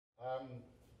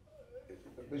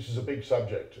this is a big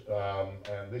subject,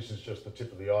 and this is just the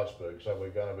tip of the iceberg. So we're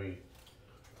going to be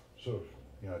sort of,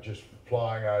 you know, just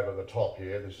flying over the top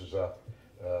here. This is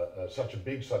such a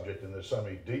big subject, and there's so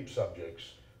many deep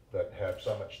subjects that have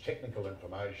so much technical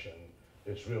information.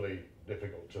 It's really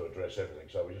difficult to address everything.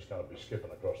 So we're just going to be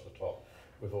skipping across the top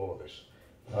with all of this.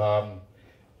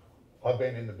 I've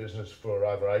been in the business for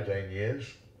over 18 years.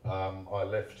 I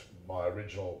left my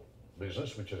original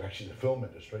business, which is actually the film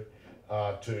industry,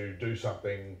 to do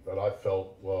something that I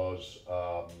felt was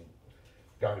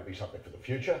going to be something for the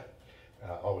future.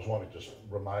 I was wanting to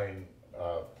remain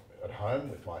at home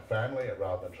with my family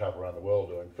rather than travel around the world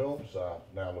doing films.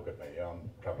 Now look at me, I'm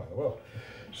traveling the world.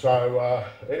 So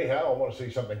anyhow, I want to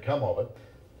see something come of it.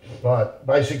 But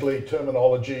basically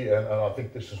terminology, and I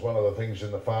think this is one of the things in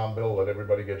the Farm Bill that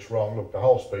everybody gets wrong. Look, the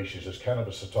whole species is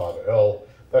Cannabis sativa L.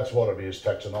 That's what it is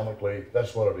taxonomically,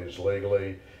 that's what it is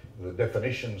legally. The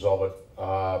definitions of it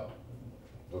are,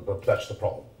 that's the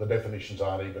problem. The definitions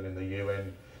aren't even in the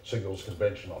UN Singles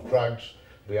Convention on Drugs.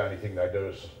 The only thing they do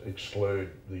is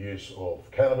exclude the use of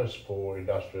cannabis for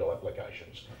industrial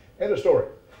applications. End of story.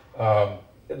 The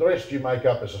rest you make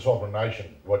up as a sovereign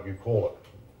nation, what you call it.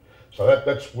 So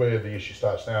that's where the issue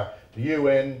starts. Now, the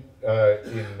UN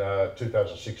in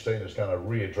 2016 is going to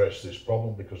readdress this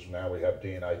problem because now we have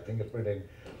DNA fingerprinting.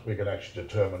 We can actually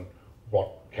determine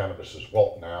what cannabis is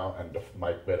what now and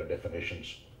make better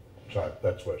definitions. So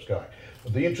that's where it's going.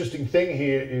 But the interesting thing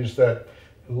here is that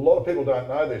a lot of people don't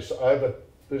know this.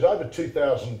 There's over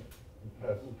 2,000,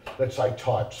 let's say,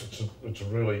 types. It's a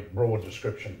really broad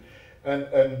description. And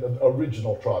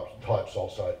original types, I'll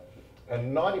say.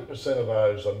 And 90% of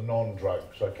those are non-drug.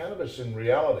 So cannabis in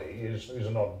reality is a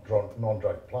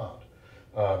non-drug plant,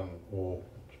 or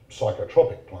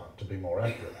psychotropic plant to be more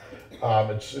accurate.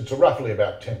 It's roughly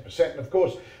about 10%. And of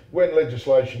course, when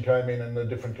legislation came in the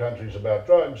different countries about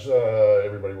drugs,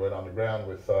 everybody went underground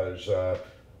with those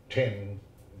 10%.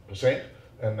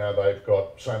 And now they've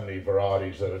got so many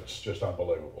varieties that it's just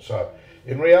unbelievable. So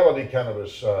in reality,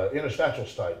 cannabis, in its natural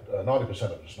state, 90%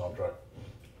 of it is non-drug.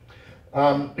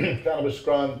 Cannabis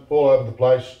grown all over the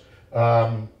place.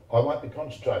 I won't be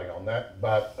concentrating on that,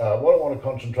 but what I want to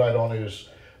concentrate on is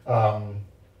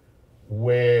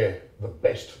where the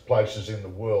best places in the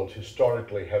world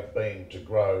historically have been to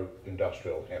grow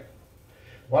industrial hemp.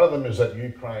 One of them is that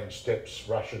Ukraine steppes,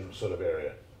 Russian sort of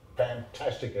area.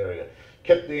 Fantastic area.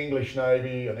 Kept the English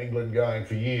Navy and England going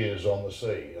for years on the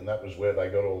sea, and that was where they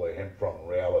got all their hemp from in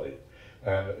reality.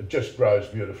 And it just grows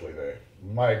beautifully there.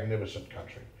 Magnificent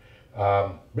country.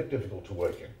 Bit difficult to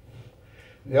work in.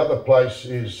 The other place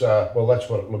is, well, that's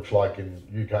what it looks like in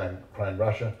UK, Ukraine,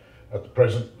 Russia. At the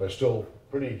present, they're still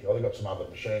pretty, they've got some other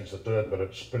machines that do it, but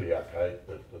it's pretty archaic,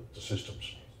 the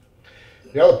systems.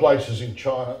 The other places in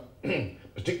China,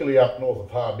 particularly up north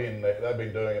of Harbin, they've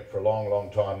been doing it for a long,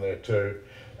 long time there too.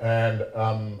 And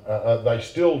they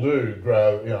still do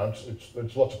grow, you know,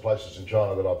 it's lots of places in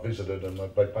China that I've visited, and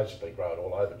they basically grow it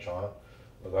all over China.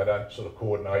 They don't sort of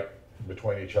coordinate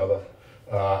between each other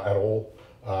at all.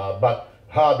 But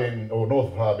Harbin, or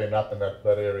north of Harbin, up in that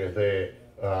area there,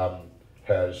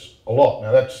 has a lot.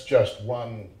 Now that's just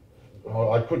one,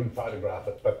 I couldn't photograph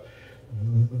it, but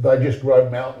they just grow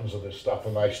mountains of this stuff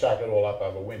and they stack it all up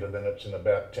over winter. Then it's in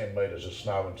about 10 metres of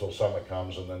snow until summer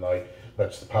comes, and then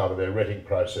that's the part of their retting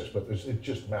process, but it's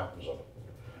just mountains of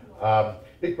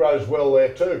it. It grows well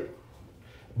there too,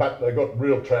 but they've got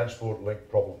real transport link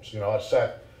problems. You know, I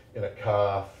sat in a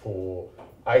car for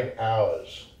 8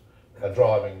 hours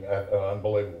driving at an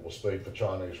unbelievable speed for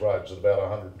Chinese roads at about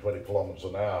 120 kilometres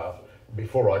an hour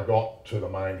before I got to the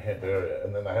main hemp area.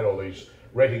 And then they had all these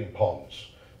retting ponds.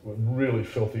 Really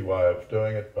filthy way of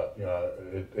doing it, but you know,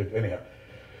 anyhow,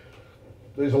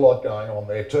 there's a lot going on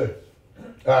there too.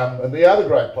 And the other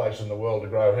great place in the world to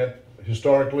grow hemp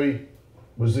historically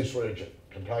was this region: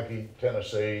 Kentucky,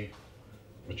 Tennessee,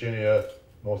 Virginia,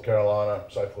 North Carolina,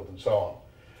 so forth and so on.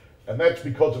 And that's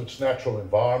because of its natural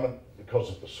environment, because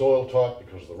of the soil type,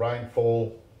 because of the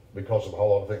rainfall, because of a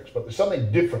whole lot of things. But there's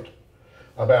something different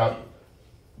about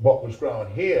what was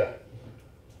grown here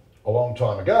a long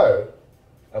time ago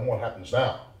and what happens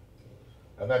now.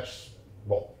 And that's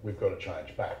what we've got to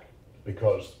change back,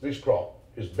 because this crop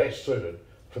is best suited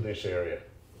for this area.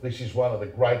 This is one of the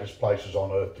greatest places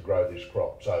on earth to grow this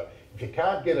crop. So if you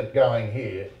can't get it going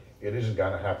here, it isn't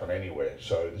going to happen anywhere.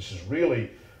 So this is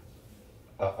really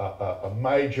a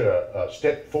major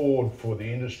step forward for the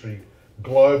industry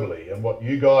globally, and what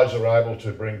you guys are able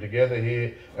to bring together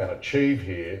here and achieve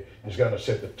here is going to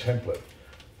set the template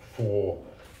for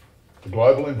the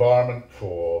global environment,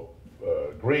 for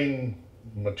green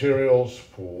materials,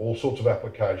 for all sorts of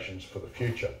applications for the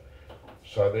future.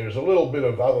 So there's a little bit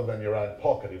of other than your own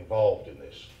pocket involved in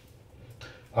this.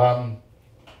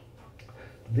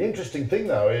 The interesting thing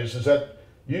though is that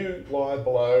you lie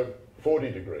below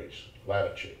 40 degrees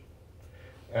latitude,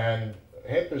 and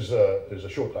hemp is a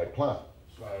short day plant.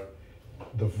 So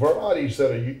the varieties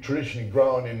that are traditionally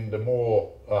grown in the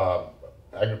more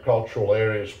agricultural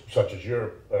areas such as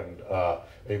Europe and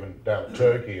even down to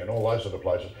Turkey and all those sort of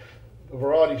places, the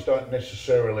varieties don't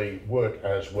necessarily work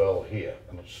as well here,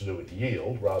 and it's to do with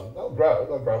yield rather than they'll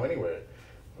grow anywhere.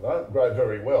 But they don't grow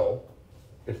very well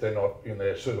if they're not in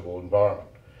their suitable environment.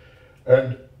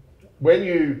 And when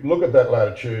you look at that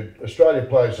latitude, Australia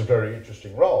plays a very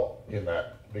interesting role in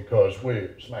that because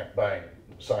we're smack bang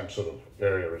the same sort of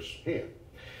area as here.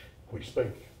 We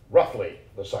speak roughly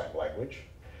the same language.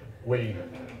 We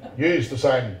use the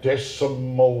same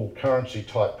decimal currency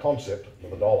type concept of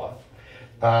the dollar.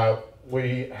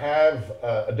 We have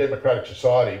a democratic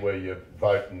society where you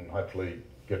vote and hopefully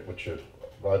get what you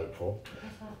voted for,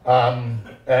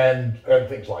 and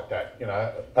things like that, you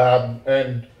know.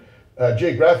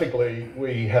 Geographically,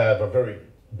 we have a very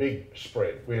big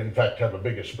spread. We in fact have a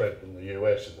bigger spread than the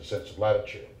US in the sense of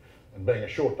latitude. And being a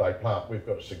short day plant, we've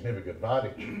got a significant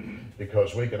advantage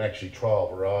because we can actually trial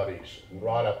varieties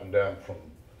right up and down from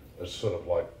a sort of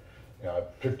like, you know,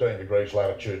 15 degrees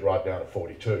latitude right down to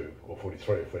 42 or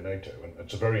 43 if we need to. And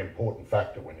it's a very important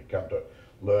factor when you come to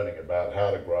learning about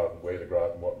how to grow it and where to grow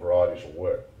it and what varieties will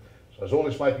work. So is all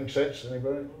this making sense?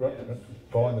 Anybody? Right? Yeah.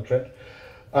 Following the trend?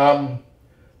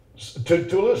 To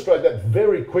illustrate that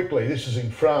very quickly, this is in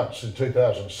France in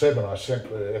 2007. I sent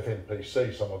the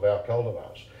FNPC some of our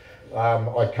cultivars. I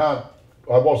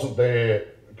wasn't there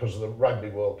because the Rugby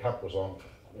World Cup was on,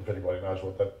 if anybody knows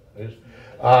what that is.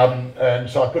 And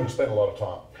so I couldn't spend a lot of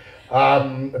time.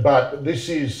 But this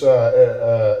is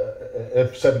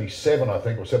F77, I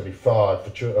think, or 75,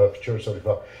 Futura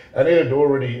 75. And it had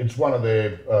already, it's one of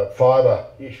their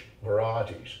fibre-ish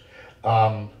varieties.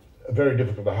 Very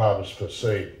difficult to harvest for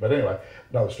seed. But anyway,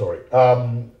 another story.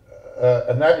 And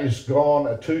that is gone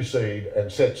at 2 seed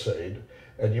and set seed.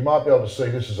 And you might be able to see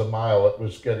this is a male that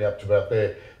was getting up to about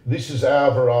there. This is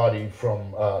our variety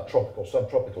from tropical,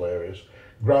 subtropical areas,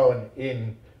 grown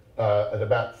in at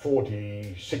about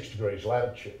 46 degrees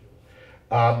latitude.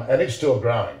 And it's still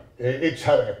growing. It's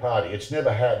having a party. It's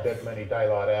never had that many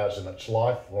daylight hours in its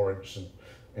life or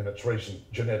in its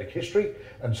recent genetic history.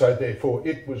 And so therefore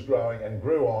it was growing and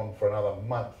grew on for another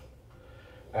month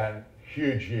and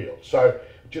huge yield. So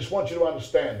just want you to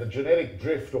understand the genetic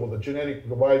drift or the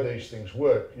way these things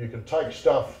work. You can take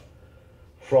stuff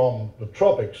from the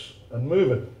tropics and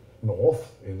move it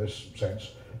north in this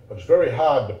sense, but it's very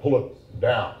hard to pull it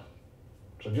down.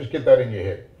 So just get that in your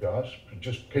head, guys.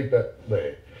 Just keep that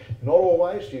there. Not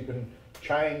always. You can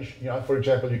change, you know, for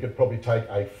example, you could probably take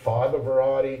a fibre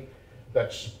variety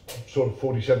that's sort of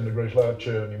 47 degrees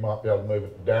latitude and you might be able to move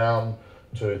it down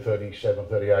to 37,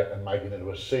 38 and make it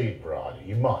into a seed variety.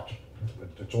 You might.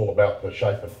 It's all about the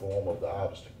shape and form of the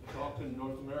harvesting. Talking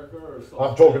North America or South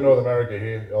I'm talking North America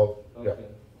here. Okay.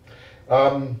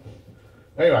 Yeah.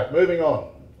 Anyway, moving on.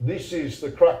 This is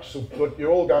the crux of what you're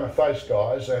all going to face,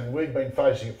 guys, and we've been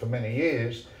facing it for many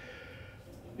years,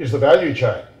 is the value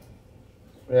chain.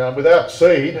 Without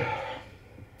seed,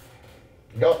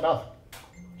 you got nothing.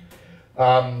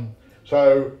 I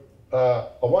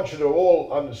want you to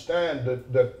all understand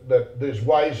that there's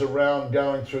ways around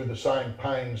going through the same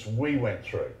pains we went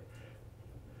through.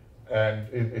 And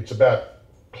it's about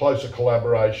closer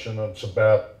collaboration, and it's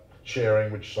about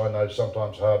sharing, which I know is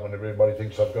sometimes hard when everybody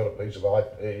thinks I've got a piece of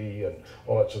IP and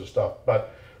all that sort of stuff.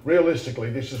 But realistically,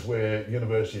 this is where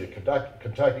University of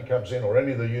Kentucky comes in, or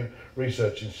any of the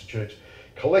research institutes.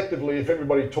 Collectively, if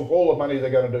everybody took all the money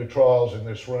they're going to do trials in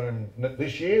this room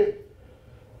this year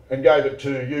and gave it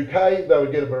to UK, they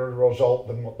would get a better result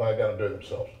than what they're going to do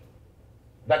themselves.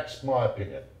 That's my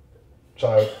opinion.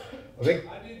 So I think...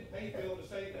 I didn't pay Phil to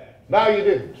say that. No, you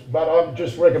didn't, but I'm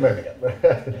just recommending it.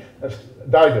 That's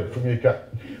David from UK.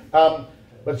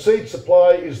 But seed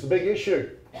supply is the big issue.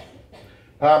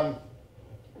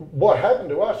 What happened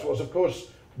to us was, of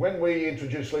course, when we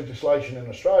introduced legislation in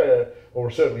Australia,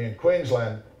 or certainly in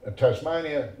Queensland and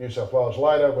Tasmania, New South Wales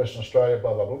later, Western Australia,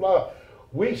 blah, blah, blah, blah,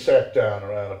 we sat down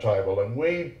around a table and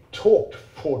we talked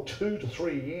for 2 to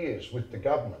 3 years with the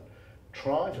government,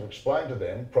 trying to explain to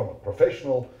them from a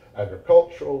professional,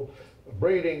 agricultural,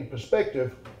 breeding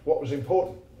perspective what was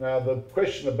important. Now, the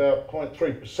question about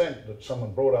 0.3% that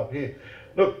someone brought up here,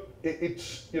 look,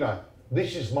 it's, you know,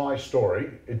 this is my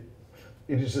story. It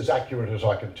is as accurate as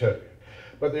I can tell you.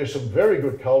 But there's some very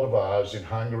good cultivars in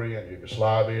Hungary and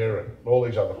Yugoslavia and all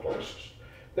these other places.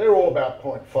 They're all about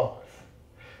 0.5.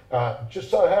 Just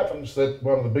so happens that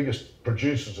one of the biggest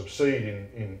producers of seed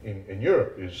in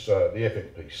Europe is the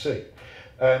FNPC.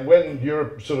 And when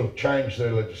Europe sort of changed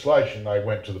their legislation, they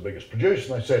went to the biggest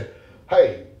producer and they said,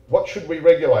 hey, what should we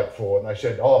regulate for? And they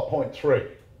said, oh, 0.3.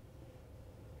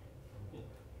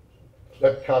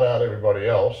 That cut out everybody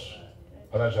else.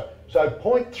 And so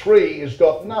 0.3 has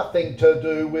got nothing to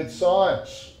do with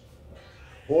science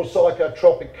or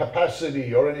psychotropic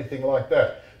capacity or anything like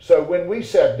that. So when we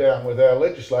sat down with our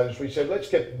legislators, we said, let's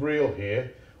get real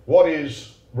here. What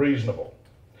is reasonable?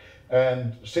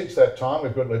 And since that time,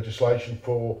 we've got legislation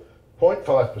for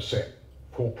 0.5%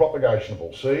 for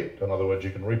propagationable seed. In other words,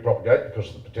 you can repropagate because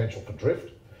of the potential for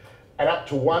drift, and up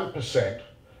to 1%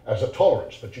 as a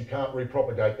tolerance, but you can't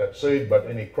repropagate that seed, but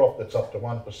any crop that's up to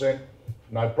 1%,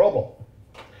 no problem.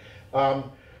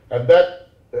 And that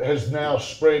has now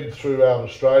spread throughout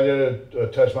Australia.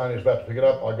 Tasmania is about to pick it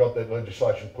up. I got that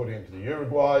legislation put into the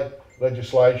Uruguay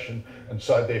legislation, and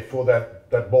so therefore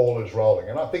that ball is rolling.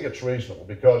 And I think it's reasonable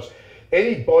because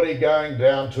anybody going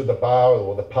down to the bar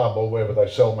or the pub or wherever they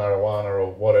sell marijuana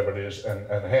or whatever it is and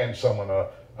hand someone a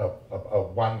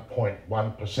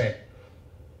 1.1%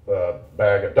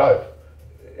 bag of dope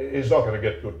is not going to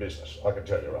get good business, I can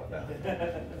tell you right now.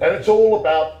 And it's all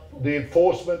about the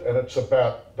enforcement, and it's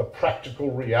about the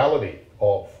practical reality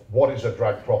of what is a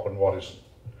drug crop and what isn't.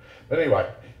 But anyway,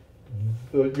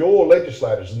 your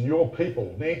legislators and your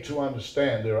people need to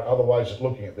understand there are other ways of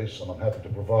looking at this, and I'm happy to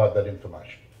provide that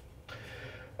information.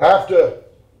 After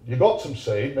you got some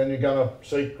seed, then you're going to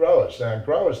seek growers. Now,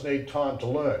 growers need time to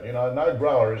learn. You know, no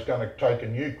grower is going to take a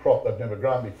new crop they've never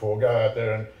grown before, go out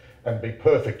there and be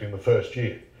perfect in the first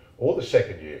year or the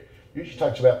second year. Usually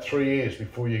takes about 3 years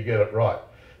before you get it right.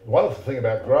 The wonderful thing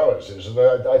about growers is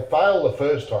that they fail the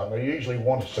first time. They usually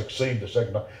want to succeed the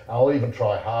second time. I'll even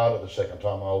try harder the second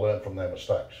time. I'll learn from their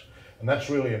mistakes. And that's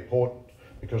really important,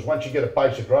 because once you get a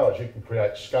base of growers, you can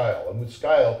create scale. And with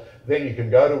scale, then you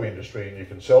can go to industry and you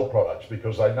can sell products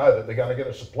because they know that they're going to get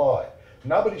a supply.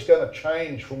 Nobody's going to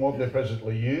change from what they're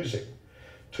presently using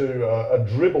to a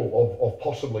dribble of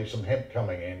possibly some hemp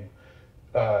coming in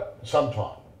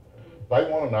sometime. They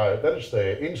want to know that it's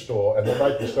there in store and that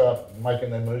they can start making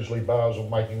their muesli bars or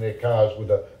making their cars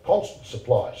with a constant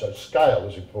supply. So scale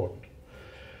is important.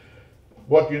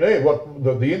 What you need, what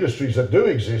the industries that do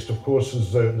exist, of course,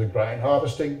 is the grain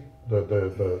harvesting,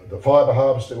 the fibre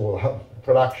harvesting or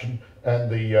production, and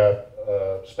the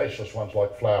specialist ones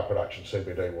like flour production,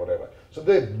 CBD, whatever. So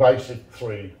they're basic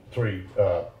three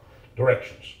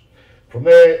directions. From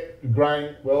there,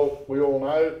 grain, well, we all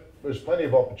know there's plenty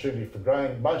of opportunity for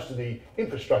grain. Most of the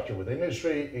infrastructure with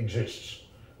industry exists,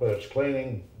 whether it's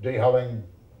cleaning, dehulling,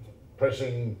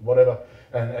 pressing, whatever,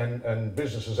 and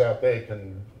businesses out there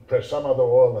can press some other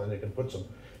oil, and you can put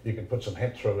some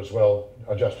hemp through as well,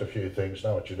 adjust a few things,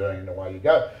 know what you're doing, and away you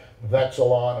go. That's a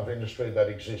line of industry that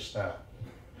exists now.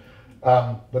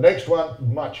 The next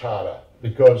one, much harder,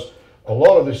 because a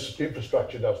lot of this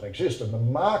infrastructure doesn't exist, and the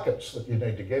markets that you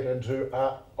need to get into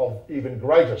are of even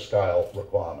greater scale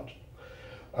requirement.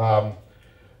 The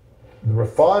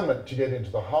refinement to get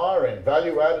into the higher end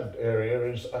value-added area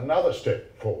is another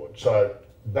step forward, so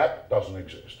that doesn't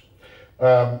exist.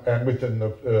 And within the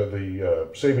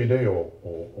CBD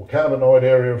or cannabinoid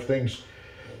area of things,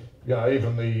 you know,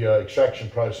 even the extraction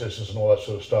processes and all that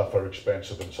sort of stuff are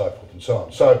expensive and so forth and so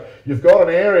on. So you've got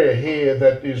an area here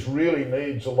that really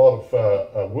needs a lot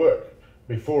of work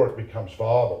before it becomes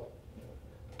viable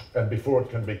and before it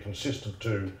can be consistent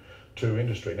to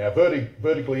industry. Now,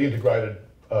 vertically integrated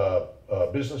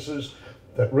businesses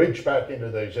that reach back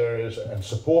into these areas and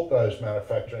support those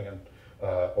manufacturing and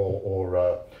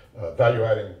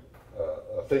value-adding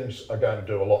things are going to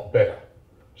do a lot better.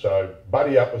 So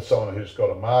buddy up with someone who's got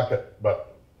a market,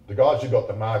 but the guys who've got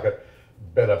the market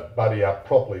better buddy up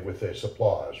properly with their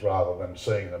suppliers rather than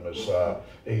seeing them as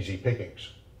easy pickings.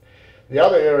 The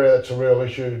other area that's a real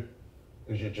issue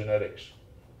is your genetics.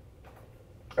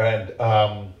 And,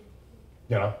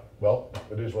 you know, well,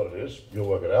 it is what it is. You'll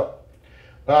work it out.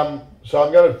 So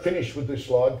I'm going to finish with this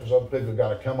slide because other people are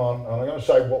going to come on, and I'm going to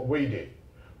say what we did,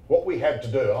 what we had to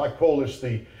do. And I call this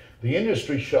the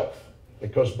industry shelf,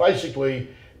 because basically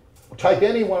take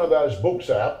any one of those books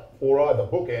out or either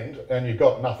bookend and you've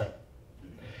got nothing.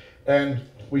 And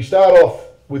we start off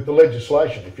with the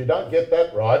legislation. If you don't get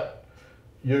that right,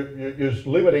 you're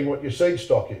limiting what your seed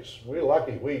stock is. We're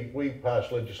lucky. We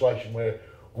passed legislation where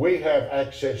we have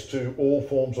access to all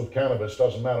forms of cannabis,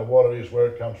 doesn't matter what it is, where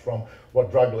it comes from,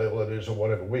 what drug level it is or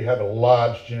whatever. We have a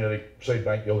large genetic seed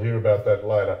bank, you'll hear about that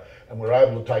later, and we're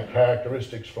able to take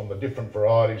characteristics from the different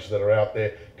varieties that are out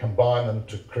there, combine them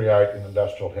to create an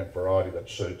industrial hemp variety that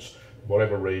suits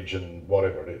whatever region,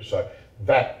 whatever it is. So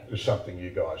that is something you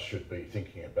guys should be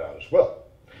thinking about as well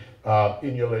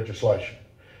in your legislation.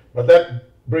 But that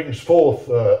brings forth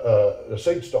a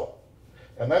seed stock.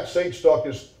 And that seed stock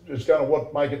is going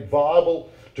to make it viable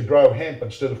to grow hemp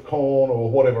instead of corn or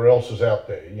whatever else is out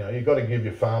there. You know, you've got to give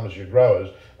your farmers, your growers,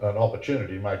 an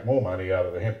opportunity to make more money out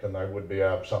of the hemp than they would be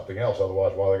out of something else,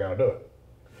 otherwise why are they going to do it?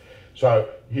 So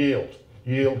yield,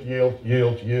 yield, yield,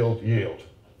 yield, yield, yield.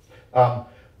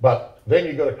 But then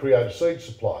you've got to create a seed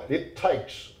supply. It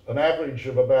takes an average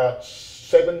of about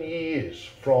 7 years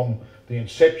from the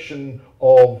inception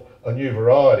of a new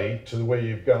variety to where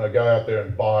you're going to go out there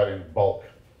and buy it in bulk.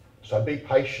 So be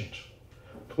patient.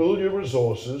 Pool your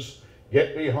resources,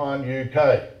 get behind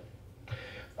UK.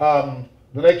 The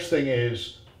next thing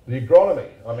is the agronomy.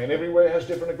 I mean, everywhere has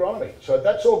different agronomy. So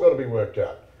that's all got to be worked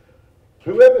out.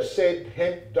 Whoever said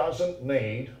hemp doesn't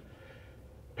need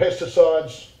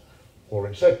pesticides or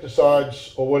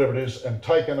insecticides or whatever it is and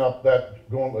taken up that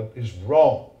gauntlet is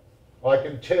wrong. I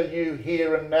can tell you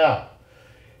here and now,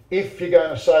 if you're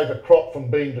going to save a crop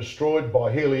from being destroyed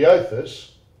by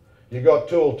Heliothis, you've got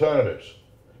two alternatives.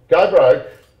 Go broke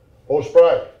or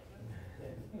spray.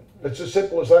 It's as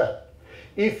simple as that.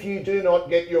 If you do not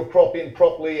get your crop in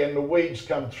properly and the weeds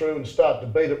come through and start to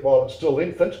beat it while it's still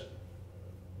infant,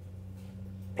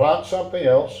 plant something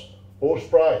else or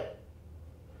spray.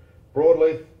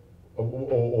 Broadleaf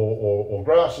or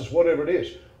grasses, whatever it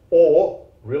is. Or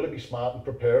really be smart and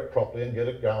prepare it properly and get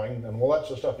it going and all that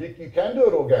sort of stuff. You can do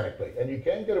it organically and you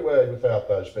can get away without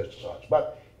those pesticides,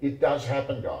 but it does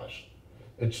happen, guys.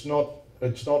 It's not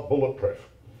bulletproof.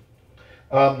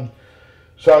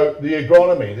 So the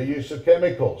agronomy, the use of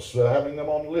chemicals, having them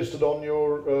listed on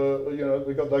your,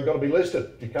 they've got to be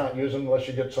listed. You can't use them unless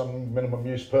you get some minimum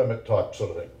use permit type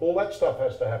sort of thing. All that stuff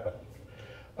has to happen.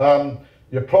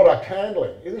 Your product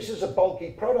handling. This is a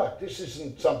bulky product. This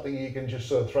isn't something you can just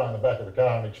sort of throw in the back of the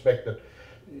car and expect that,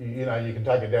 you can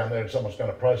take it down there and someone's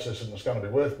going to process it and it's going to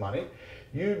be worth money.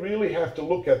 You really have to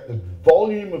look at the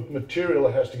volume of material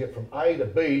it has to get from A to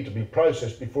B to be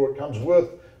processed before it comes worth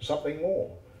something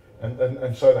more.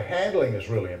 And so the handling is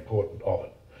really important of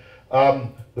it.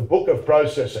 The book of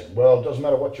processing. Well, it doesn't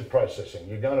matter what you're processing.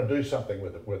 You're going to do something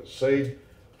with it, whether it's seed,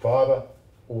 fibre,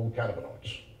 or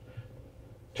cannabinoids.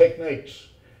 Techniques.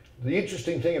 The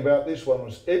interesting thing about this one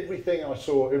was everything I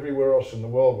saw everywhere else in the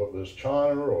world, whether it was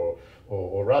China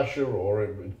or Russia or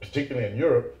particularly in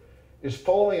Europe, is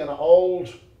following an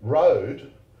old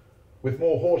road with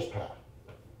more horsepower.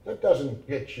 That doesn't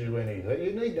get you anything.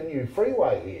 You need a new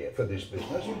freeway here for this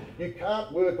business. You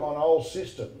can't work on old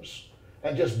systems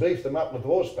and just beef them up with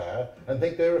horsepower and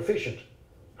think they're efficient.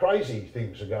 Crazy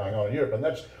things are going on in Europe, and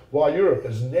that's why Europe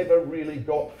has never really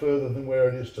got further than where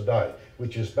it is today,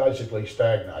 which is basically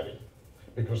stagnating,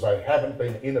 because they haven't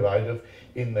been innovative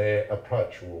in their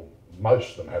approach, or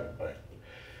most of them haven't been.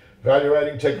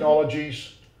 Value-adding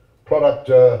technologies, product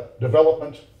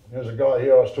development. There's a guy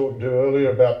here I was talking to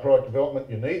earlier about product development.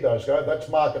 You need those guys. That's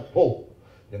market pull.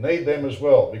 You need them as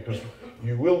well, because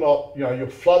you will not, you'll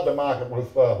flood the market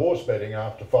with horse betting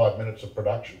after 5 minutes of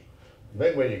production.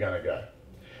 Then where are you going to go?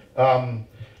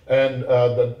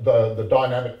 The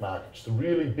dynamic markets, the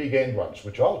really big end ones,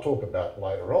 which I'll talk about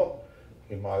later on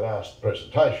in my last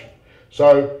presentation.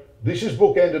 So this is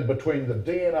bookended between the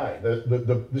DNA.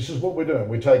 This is what we're doing.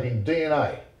 We're taking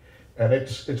DNA, and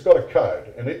it's got a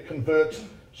code, and it converts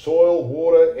soil,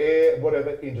 water, air,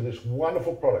 whatever, into this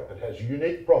wonderful product that has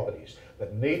unique properties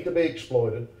that need to be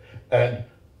exploited, and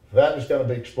that is going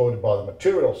to be exploited by the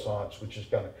material science, which is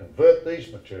going to convert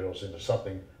these materials into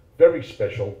something very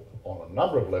special on a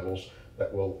number of levels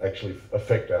that will actually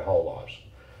affect our whole lives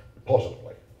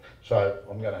positively. So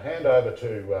I'm going to hand over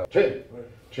to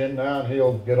Tim now, and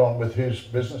he'll get on with his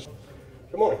business.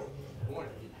 Good morning. Good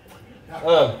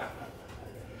morning.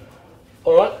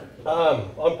 All right,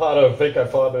 I'm part of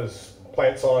EcoFibre's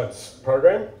plant science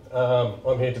program.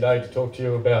 I'm here today to talk to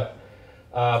you about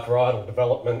varietal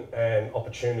development and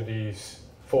opportunities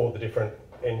for the different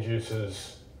end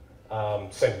users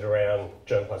centred around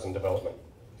germplasm development,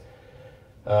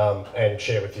 and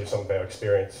share with you some of our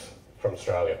experience from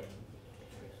Australia.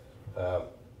 I'm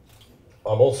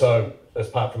also,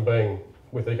 apart from being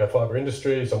with EcoFibre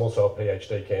Industries, I'm also a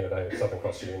PhD candidate at Southern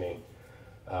Cross Uni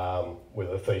with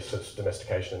a thesis,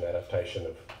 Domestication and Adaptation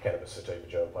of Cannabis sativa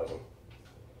germplasm.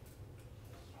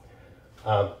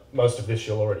 Most of this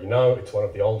you'll already know. It's one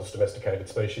of the oldest domesticated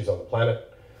species on the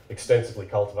planet, extensively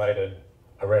cultivated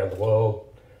around the world,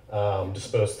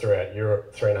 dispersed throughout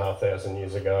Europe 3,500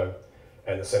 years ago,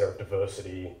 and the centre of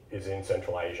diversity is in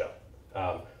Central Asia,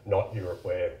 not Europe,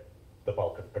 where the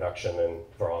bulk of production and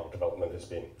varietal development has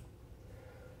been.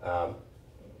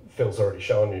 Phil's already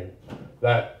shown you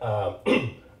that.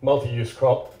 Multi-use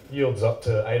crop yields up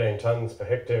to 18 tonnes per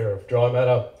hectare of dry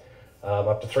matter,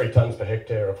 up to 3 tonnes per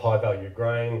hectare of high-value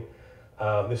grain.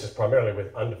 This is primarily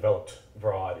with undeveloped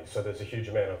varieties, so there's a huge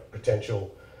amount of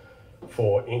potential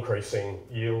for increasing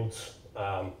yields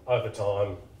over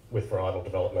time with varietal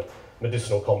development.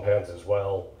 Medicinal compounds as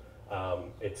well.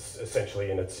 It's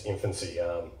essentially in its infancy.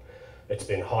 It's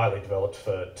been highly developed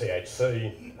for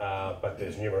THC, but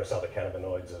there's numerous other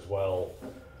cannabinoids as well,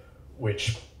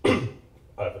 which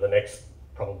over the next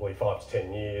probably 5 to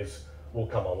 10 years will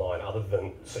come online other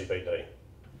than CBD.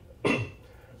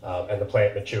 And the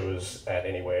plant matures at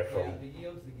anywhere from... Yeah, the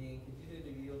yields again. Could you do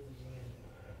the yields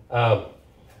again?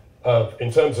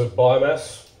 In terms of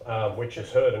biomass, which is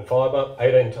herd and fibre,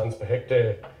 18 tonnes per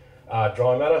hectare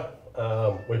dry matter.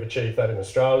 We've achieved that in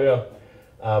Australia.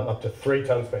 Up to 3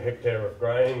 tonnes per hectare of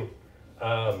grain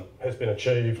has been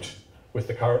achieved with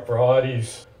the current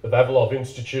varieties. The Vavilov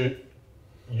Institute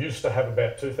used to have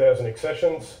about 2,000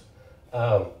 accessions.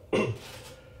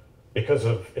 Because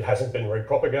of it hasn't been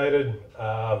repropagated,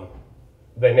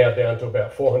 they're now down to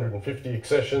about 450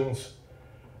 accessions,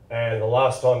 and the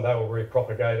last time they were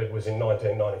repropagated was in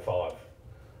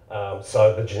 1995.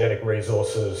 So the genetic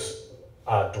resources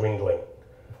are dwindling,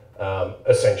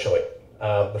 essentially.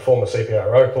 The former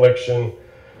CPRO collection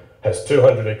has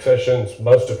 200 accessions,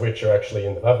 most of which are actually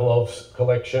in the Vavilov's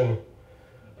collection.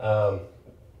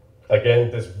 Again,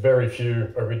 there's very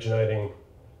few originating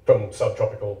from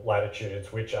subtropical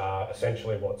latitudes, which are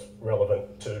essentially what's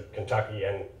relevant to Kentucky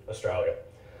and Australia.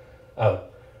 Our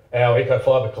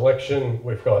EcoFibre collection,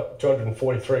 we've got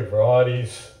 243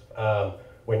 varieties.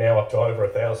 We're now up to over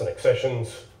 1,000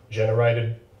 accessions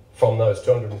generated from those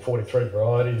 243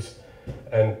 varieties.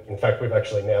 And in fact, we've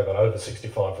actually now got over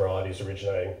 65 varieties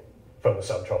originating from the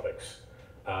subtropics,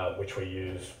 which we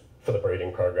use for the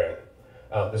breeding program.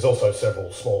 There's also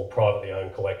several small privately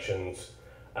owned collections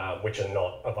which are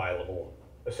not available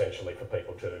essentially for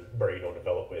people to breed or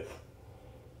develop with.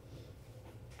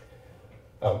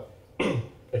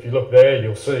 If you look there,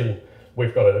 you'll see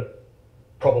we've got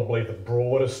probably the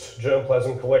broadest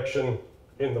germplasm collection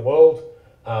in the world,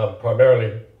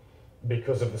 primarily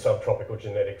because of the subtropical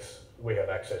genetics we have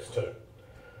access to.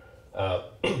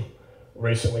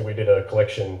 Recently we did a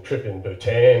collection trip in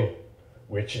Bhutan,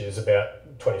 which is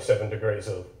about 27 degrees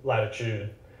of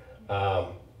latitude.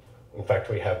 In fact,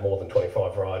 we have more than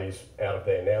 25 varieties out of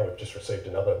there now. We've just received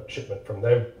another shipment from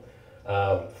them.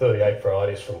 38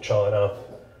 varieties from China.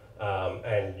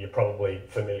 And you're probably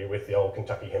familiar with the old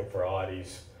Kentucky hemp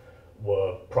varieties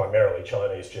were primarily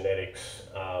Chinese genetics,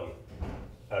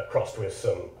 crossed with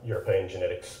some European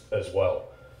genetics as well.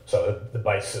 So the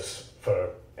basis for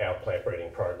our plant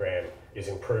breeding program is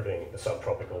improving the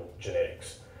subtropical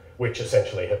genetics, which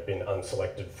essentially have been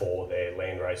unselected for their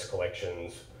landrace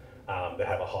collections that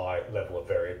have a high level of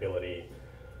variability.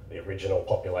 The original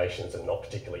populations are not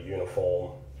particularly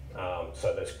uniform,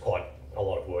 so there's quite a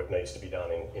lot of work needs to be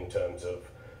done in terms of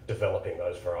developing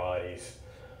those varieties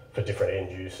for different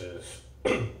end uses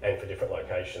and for different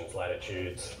locations,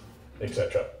 latitudes,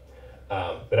 etc.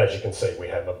 But as you can see, we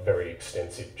have a very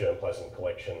extensive germplasm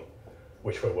collection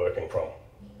which we're working from.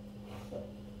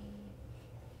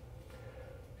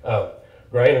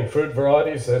 Grain and food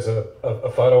varieties, there's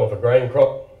a photo of a grain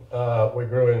crop we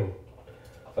grew in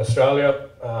Australia.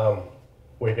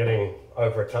 We're getting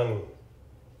over a tonne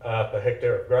per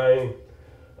hectare of grain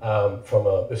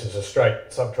from this is a straight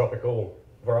subtropical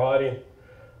variety.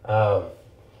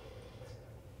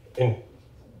 In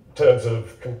terms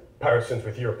of comparisons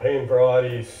with European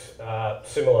varieties,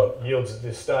 similar yields at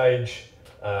this stage.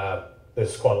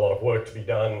 There's quite a lot of work to be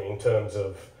done in terms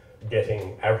of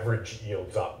getting average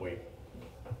yields up.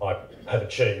 I have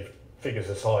achieved figures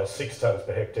as high as 6 tonnes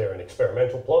per hectare in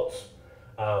experimental plots,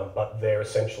 but they're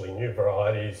essentially new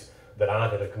varieties that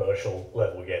aren't at a commercial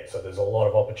level yet. So there's a lot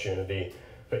of opportunity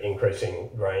for increasing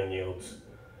grain yields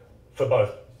for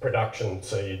both production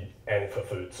seed and for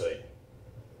food seed.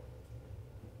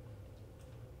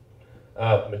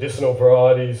 Medicinal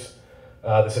varieties.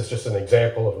 This is just an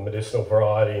example of a medicinal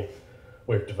variety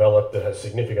we've developed that has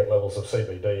significant levels of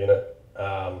CBD in it,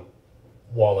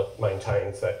 while it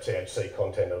maintains that THC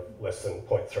content of less than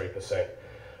 0.3%.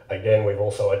 Again, we've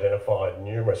also identified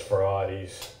numerous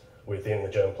varieties within the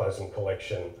germplasm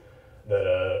collection that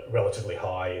are relatively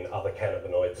high in other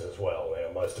cannabinoids as well.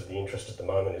 Now, most of the interest at the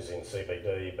moment is in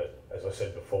CBD, but as I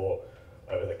said before,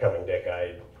 over the coming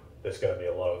decade, there's going to be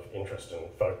a lot of interest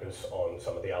and focus on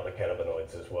some of the other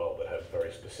cannabinoids as well that have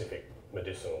very specific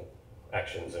medicinal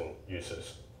actions and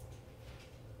uses.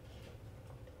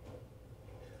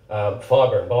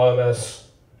 Fibre and biomass.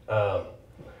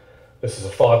 This is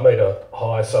a 5 metre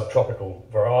high subtropical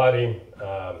variety.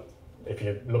 If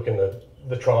you look in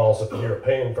the trials of the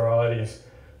European varieties,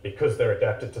 because they're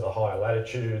adapted to the higher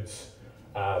latitudes,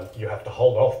 you have to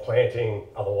hold off planting,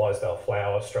 otherwise they'll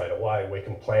flower straight away. We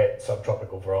can plant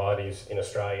subtropical varieties in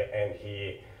Australia and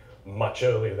here much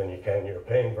earlier than you can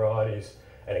European varieties,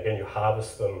 and again you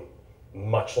harvest them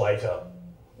much later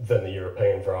than the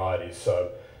European varieties.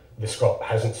 So this crop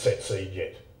hasn't set seed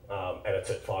yet, and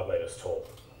it's at 5 metres tall.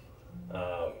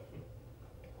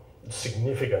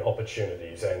 Significant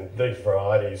opportunities, and these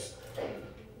varieties,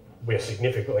 we're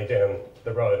significantly down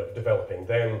the road of developing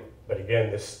them, but again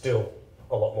there's still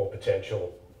a lot more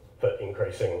potential for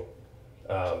increasing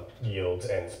yields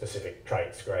and specific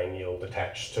traits, grain yield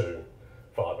attached to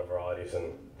fibre varieties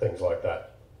and things like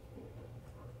that.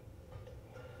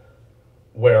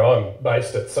 Where I'm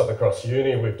based at Southern Cross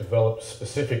Uni, we've developed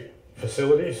specific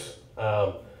facilities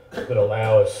that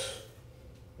allow us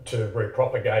to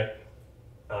repropagate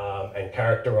and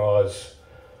characterise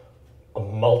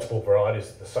multiple varieties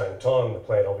at the same time. The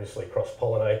plant obviously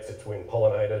cross-pollinates, it's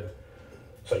wind-pollinated,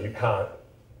 so you can't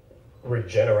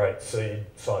regenerate seed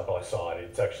side by side.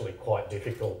 It's actually quite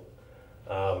difficult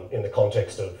in the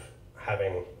context of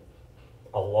having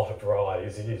a lot of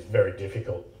varieties. It is very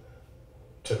difficult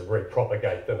to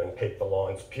repropagate them and keep the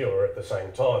lines pure at the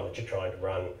same time that you're trying to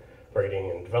run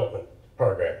breeding and development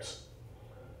programs.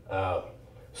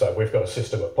 So we've got a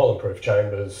system of pollen-proof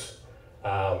chambers.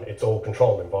 It's all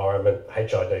controlled environment,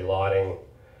 HID lighting,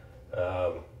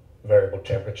 variable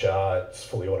temperature, it's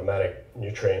fully automatic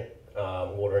nutrient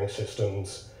watering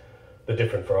systems. The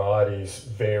different varieties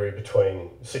vary between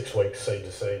 6 weeks seed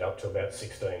to seed up to about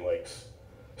 16 weeks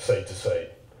seed to seed.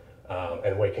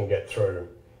 And we can get through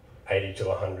 80 to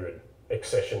 100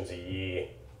 accessions a year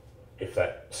if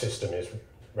that system is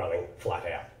running flat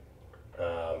out.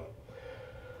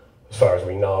 As far as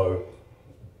we know,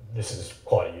 this is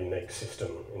quite a unique system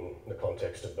in the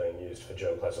context of being used for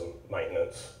germplasm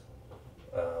maintenance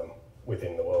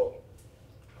within the world.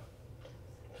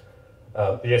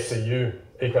 The SCU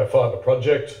EcoFibre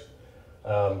project,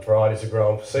 varieties are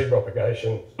grown for seed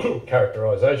propagation,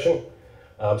 characterisation.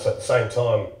 So at the same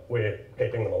time we're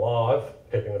keeping them alive,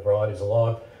 keeping the varieties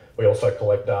alive. We also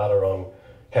collect data on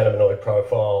cannabinoid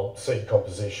profile, seed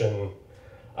composition,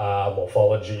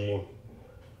 morphology,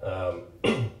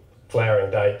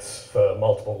 flowering dates for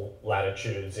multiple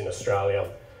latitudes in Australia.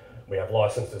 We have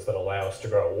licences that allow us to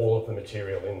grow all of the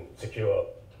material in secure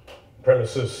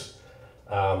premises.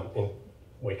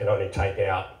 We can only take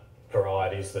out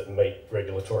varieties that meet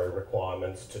regulatory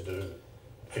requirements to do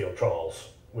field trials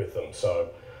with them.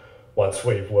 So once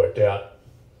we've worked out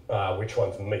which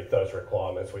ones meet those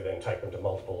requirements, we then take them to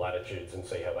multiple latitudes and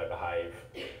see how they behave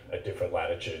at different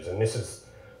latitudes. And this is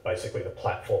basically the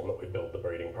platform that we build the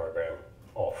breeding program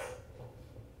off.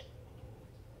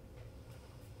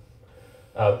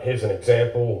 Here's an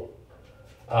example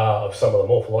of some of the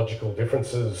morphological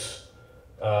differences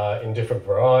in different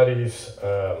varieties.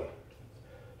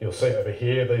 You'll see over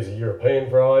here, these are European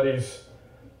varieties,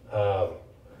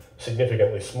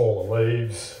 significantly smaller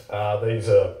leaves. These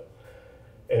are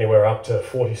anywhere up to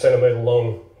 40 centimetre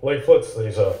long leaflets.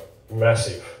 These are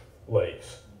massive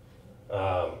leaves.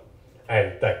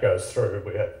 And that goes through,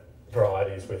 we have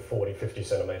varieties with 40, 50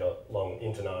 centimetre long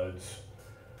internodes,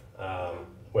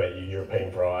 where your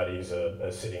European varieties are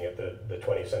sitting at the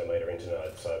 20 centimetre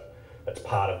internode. So that's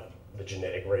part of the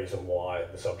genetic reason why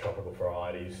the subtropical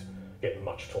varieties get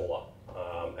much taller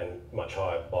and much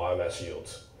higher biomass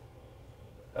yields.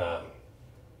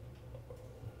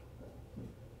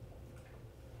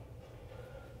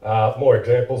 More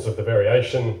examples of the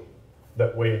variation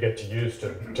that we get to use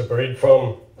to breed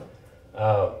from.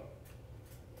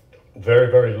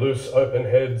 Very, very loose open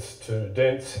heads to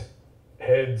dense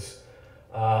heads,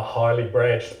 highly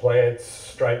branched plants,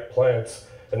 straight plants,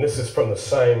 and this is from the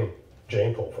same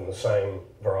gene pool, from the same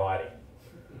variety.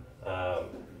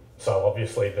 So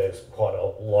obviously there's quite a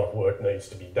lot of work needs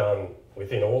to be done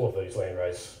within all of these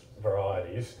landrace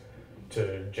varieties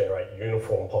to generate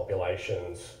uniform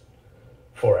populations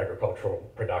for agricultural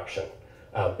production.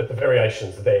 But the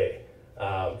variation's there.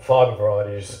 Fibre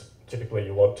varieties, typically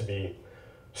you want to be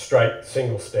straight,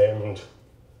 single-stemmed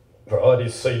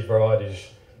varieties, seed varieties.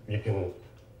 You can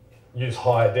use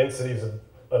higher densities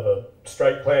of a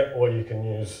straight plant, or you can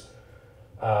use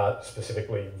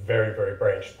specifically very, very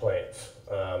branched plants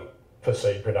for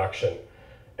seed production.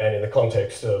 And in the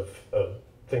context of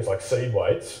things like seed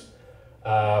weights,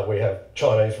 we have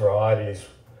Chinese varieties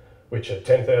which are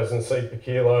 10,000 seed per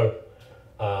kilo,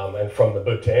 and from the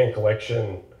Bhutan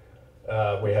collection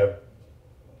we have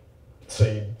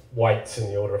seed weights in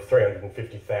the order of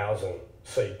 350,000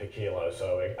 seed per kilo.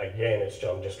 So again,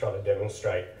 I'm just trying to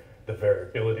demonstrate the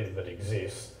variability that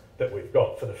exists that we've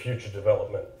got for the future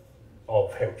development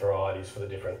of hemp varieties for the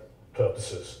different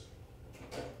purposes.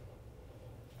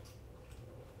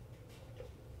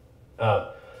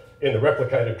 In the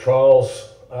replicated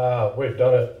trials, we've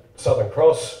done at Southern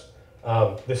Cross.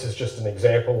 This is just an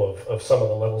example of some of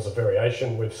the levels of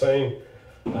variation we've seen.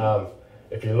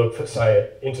 If you look for, say,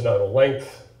 at internodal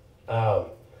length,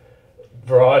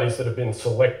 varieties that have been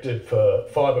selected for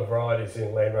fibre varieties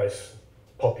in landrace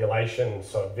populations,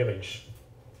 so village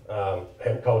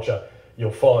hemp culture,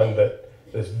 you'll find that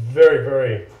there's very,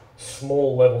 very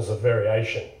small levels of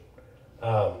variation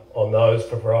on those.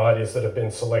 For varieties that have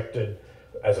been selected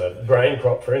as a grain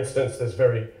crop, for instance, there's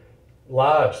very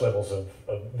large levels of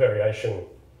variation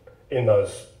in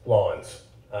those lines.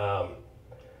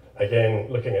 Again,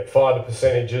 looking at fibre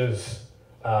percentages,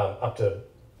 up to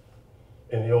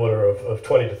in the order of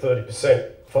 20 to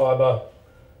 30% fibre.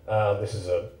 This is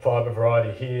a fibre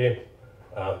variety here,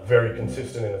 very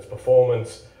consistent in its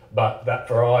performance, but that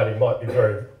variety might be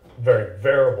very, very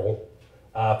variable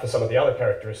for some of the other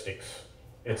characteristics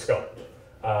it's got.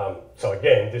 So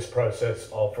again, this process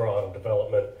of varietal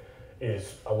development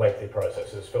is a lengthy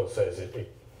process. As Phil says,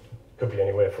 it could be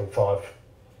anywhere from 5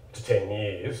 to 10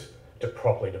 years to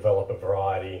properly develop a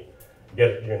variety,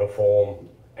 get it uniform,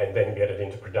 and then get it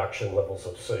into production levels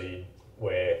of seed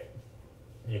where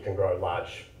you can grow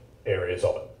large areas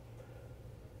of it.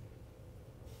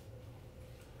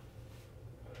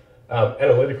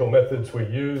 Analytical methods we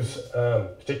use,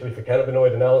 particularly for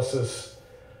cannabinoid analysis,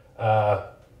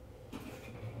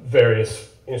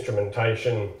 various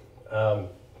instrumentation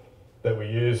that we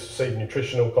use, seed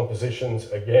nutritional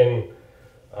compositions. Again,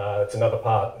 it's another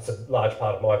part, it's a large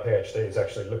part of my PhD is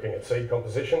actually looking at seed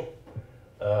composition.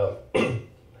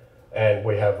 And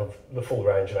we have the full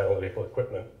range of analytical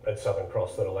equipment at Southern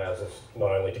Cross that allows us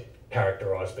not only to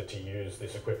characterise but to use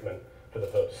this equipment for the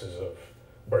purposes of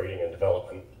breeding and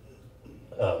development,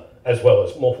 as well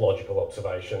as morphological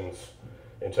observations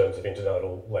in terms of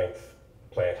internodal length,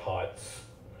 plant heights,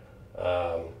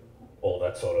 all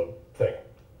that sort of thing.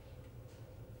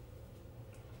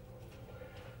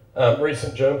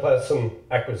 Recent germplasm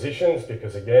acquisitions,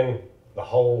 because again, the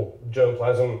whole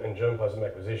germplasm and germplasm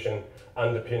acquisition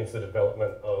underpins the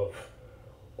development of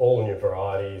all new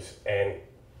varieties and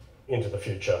into the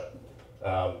future.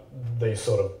 These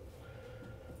sort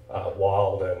of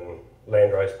wild and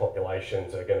landrace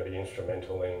populations are going to be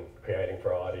instrumental in creating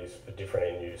varieties for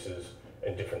different end uses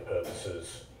and different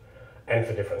purposes and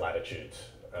for different latitudes,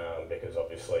 because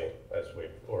obviously, as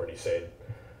we've already said,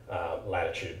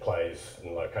 latitude plays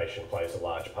and location plays a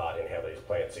large part in how these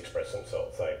plants express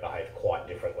themselves. They behave quite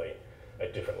differently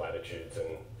at different latitudes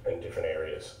and different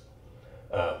areas.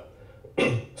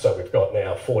 So we've got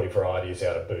now 40 varieties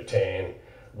out of Bhutan.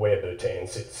 Where Bhutan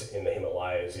sits in the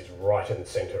Himalayas is right in the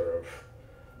centre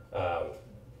of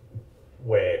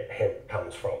where hemp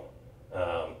comes from.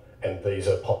 And these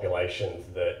are populations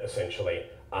that essentially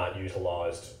aren't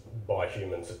utilised by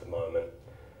humans at the moment.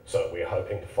 So we're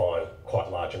hoping to find quite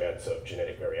large amounts of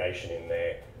genetic variation in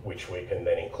there, which we can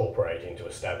then incorporate into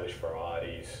established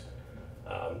varieties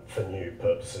for new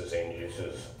purposes, end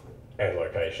uses and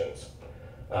locations.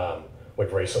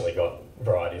 We've recently got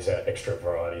varieties out, extra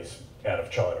varieties out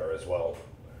of China as well,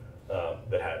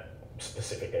 that had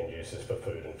specific end uses for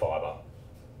food and fibre.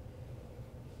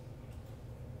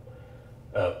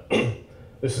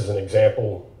 This is an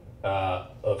example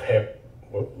of hemp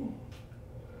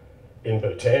in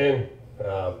Bhutan.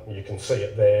 You can see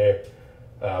it there.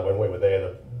 When we were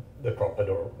there, the crop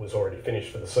was already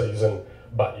finished for the season,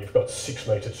 but you've got 6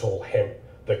 metre tall hemp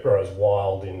that grows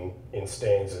wild in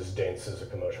stands as dense as a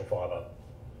commercial fibre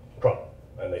crop.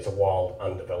 And these are wild,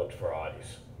 undeveloped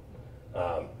varieties.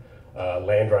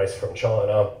 Landrace from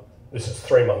China. This is a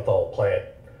 3-month-old plant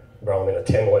grown in a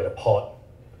 10-litre pot,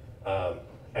 and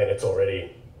it's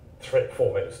already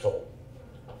 4 metres tall.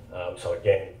 So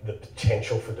again, the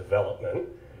potential for development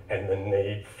and the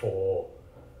need for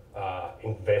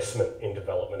investment in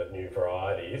development of new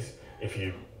varieties, if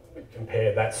you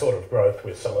compare that sort of growth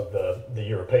with some of the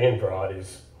European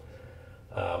varieties,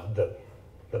 the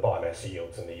biomass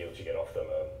yields and the yields you get off them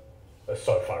are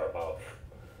so far above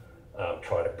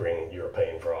trying to bring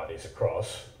European varieties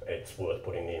across. It's worth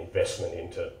putting the investment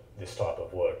into this type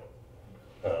of work,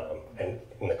 and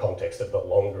in the context of the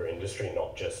longer industry,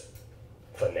 not just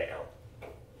for now.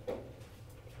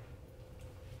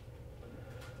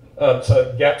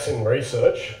 So gaps in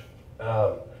research,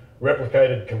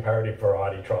 replicated comparative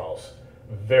variety trials,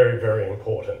 very, very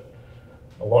important.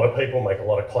 A lot of people make a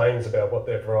lot of claims about what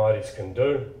their varieties can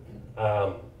do,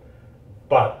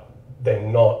 but they're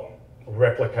not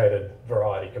replicated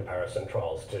variety comparison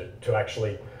trials to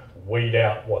actually weed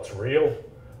out what's real.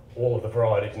 All of the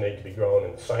varieties need to be grown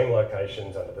in the same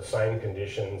locations under the same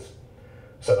conditions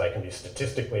so they can be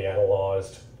statistically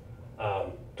analysed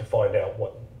to find out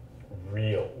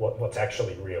what's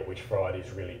actually real, which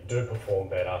varieties really do perform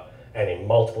better, and in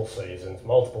multiple seasons,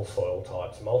 multiple soil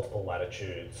types, multiple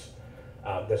latitudes.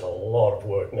 There's a lot of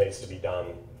work needs to be done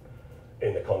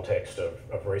in the context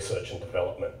of research and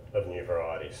development of new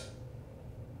varieties.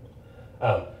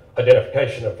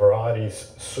 Identification of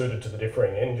varieties suited to the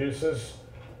differing end uses,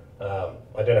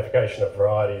 identification of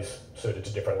varieties suited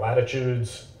to different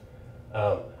latitudes,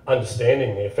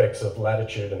 understanding the effects of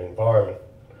latitude and environment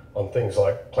on things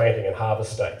like planting and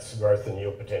harvest dates, growth and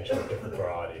yield potential of different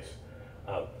varieties.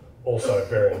 Also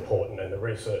very important, and the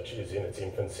research is in its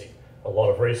infancy. A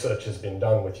lot of research has been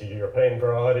done with European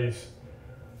varieties,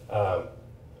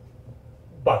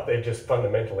 but they're just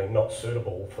fundamentally not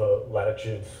suitable for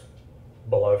latitudes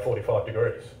below 45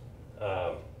 degrees.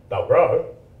 They'll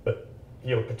grow, but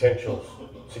yield potential's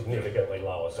significantly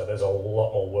lower, so there's a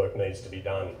lot more work needs to be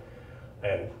done,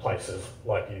 and places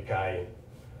like UK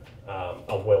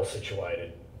are well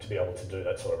situated to be able to do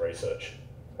that sort of research,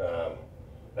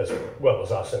 as well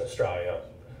as us in Australia.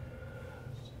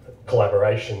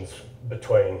 Collaborations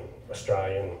between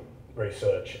Australian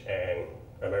research and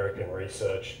American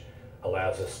research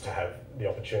allows us to have the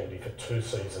opportunity for 2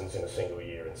 seasons in a single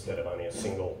year instead of only a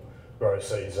single grow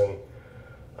season.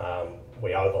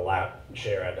 We overlap,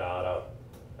 share our data.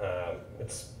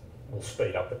 Will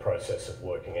speed up the process of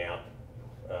working out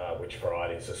which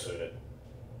varieties are suited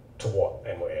to what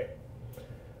and where.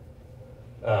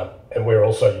 And we're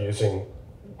also using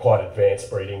quite advanced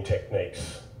breeding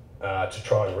techniques to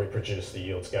try and reproduce the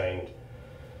yield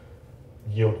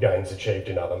gains achieved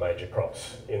in other major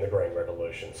crops in the Green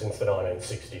Revolution. Since the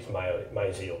 1960s,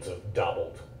 maize yields have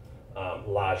doubled,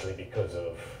 largely because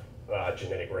of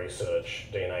genetic research,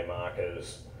 DNA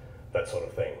markers, that sort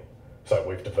of thing. So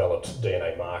we've developed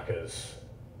DNA markers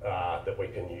that we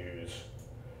can use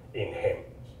in hemp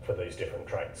for these different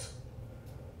traits.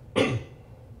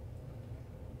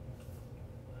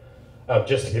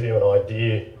 Just to give you an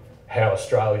idea how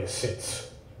Australia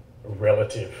sits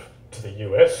relative to the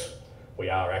US, we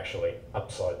are actually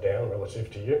upside down relative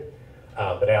to you,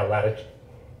 but our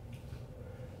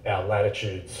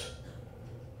latitudes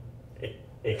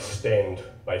extend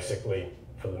basically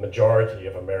for the majority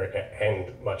of America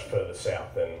and much further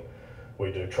south, and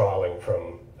we do trialling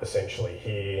from essentially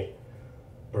here,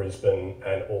 Brisbane,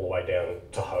 and all the way down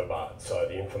to Hobart. So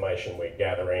the information we're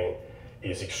gathering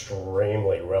is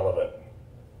extremely relevant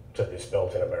to this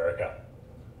belt in America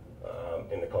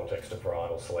in the context of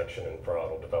varietal selection and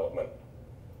varietal development.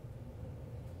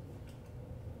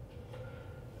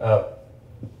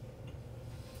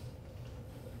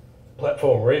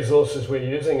 Platform resources we're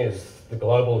using is the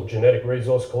Global Genetic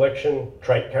Resource Collection,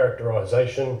 trait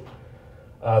characterisation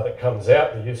that comes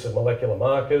out, the use of molecular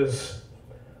markers,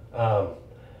 an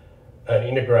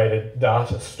integrated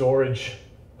data storage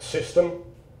system,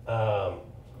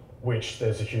 which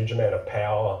there's a huge amount of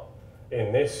power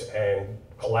in this, and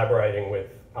collaborating with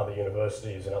other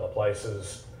universities and other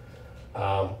places,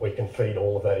 we can feed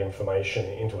all of that information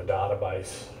into a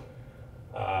database,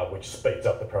 which speeds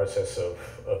up the process of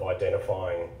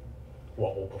identifying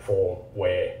what will perform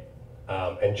where,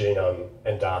 and genome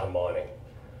and data mining.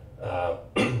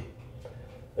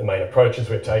 The main approaches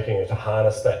we're taking are to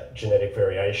harness that genetic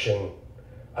variation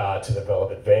to develop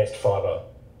advanced fibre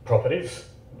properties,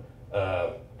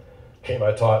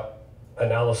 chemotype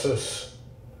analysis,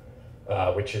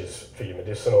 which is for your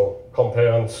medicinal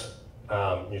compounds,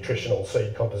 nutritional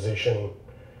seed composition,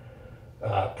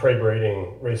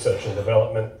 pre-breeding research and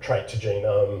development, trait to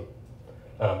genome,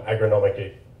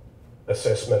 agronomic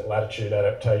assessment, latitude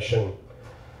adaptation,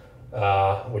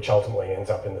 which ultimately ends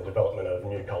up in the development of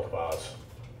new cultivars,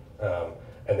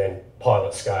 and then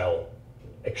pilot scale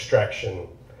extraction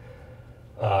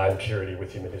and purity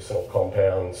with your medicinal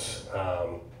compounds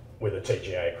with a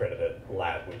TGA accredited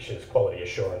lab, which is quality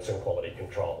assurance and quality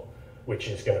control, which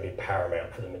is going to be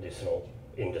paramount for the medicinal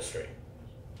industry.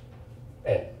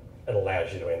 And it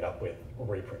allows you to end up with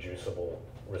reproducible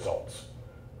results.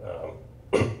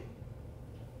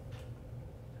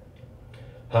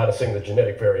 Harnessing the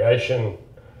genetic variation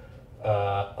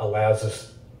allows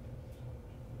us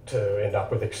to end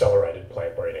up with accelerated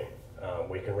plant breeding.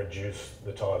 We can reduce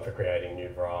the time for creating new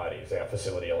varieties. Our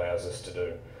facility allows us to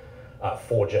do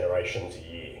 4 generations a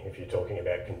year. If you're talking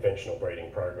about conventional breeding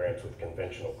programs with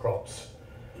conventional crops,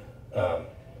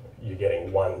 you're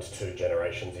getting 1 to 2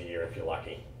 generations a year if you're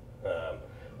lucky.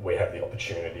 We have the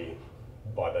opportunity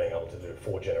by being able to do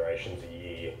 4 generations a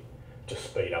year to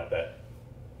speed up that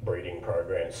breeding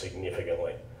program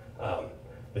significantly.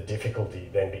 The difficulty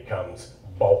then becomes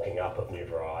bulking up of new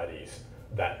varieties.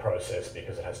 That process,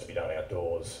 because it has to be done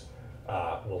outdoors,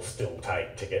 will still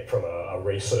take, to get from a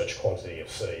research quantity of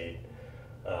seed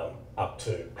up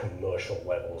to commercial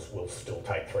levels, will still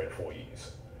take 3 to 4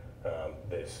 years.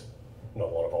 There's not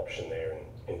a lot of option there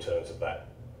in terms of that.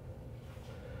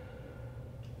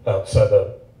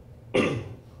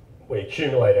 We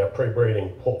accumulate our pre-breeding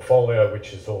portfolio,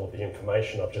 which is all of the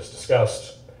information I've just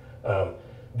discussed.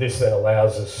 This then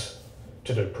allows us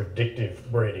to do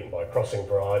predictive breeding by crossing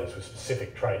varieties with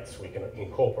specific traits. We can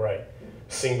incorporate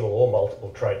single or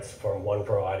multiple traits from one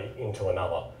variety into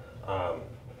another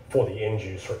for the end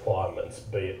use requirements,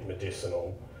 be it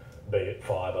medicinal, be it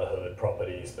fibre, herd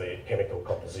properties, be it chemical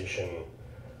composition.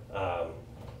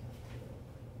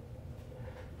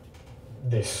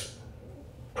 This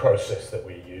process that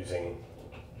we're using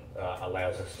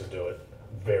allows us to do it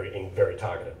in very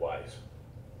targeted ways.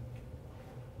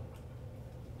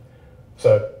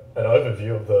 So, an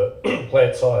overview of the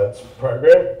plant science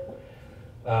program: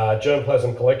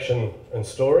 germplasm collection and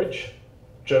storage,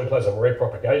 germplasm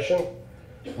repropagation,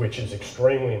 which is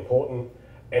extremely important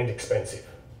and expensive.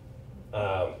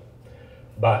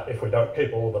 But if we don't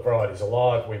keep all the varieties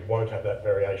alive, we won't have that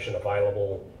variation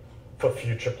available for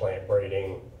future plant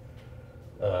breeding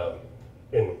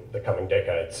in the coming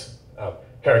decades.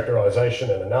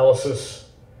 Characterisation and analysis,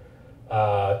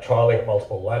 trialling at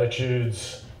multiple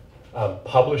latitudes,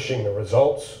 publishing the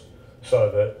results so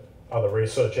that other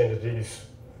research entities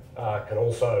can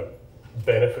also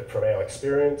benefit from our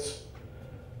experience,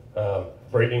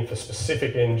 breeding for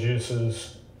specific end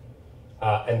uses,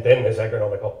 and then there's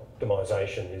agronomic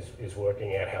optimisation, is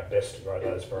working out how best to grow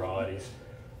those varieties,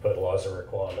 fertiliser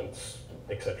requirements,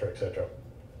 etc., etc.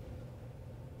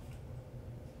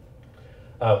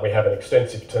 We have an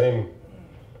extensive team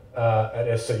at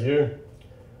SCU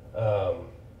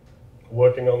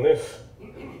working on this.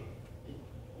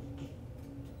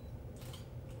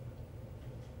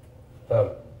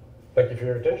 Thank you for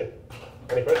your attention.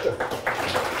 Any questions?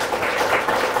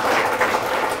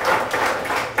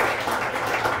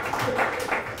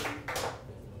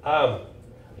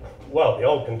 Well, the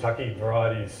old Kentucky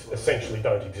varieties essentially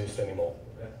don't exist anymore.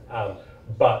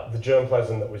 But the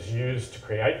germplasm that was used to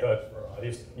create those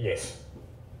varieties, yes.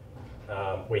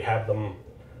 We have them,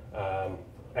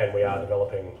 and we are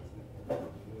developing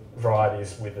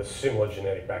varieties with a similar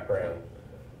genetic background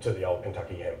to the old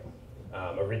Kentucky hemp.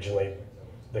 Originally,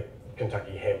 the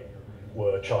Kentucky hemp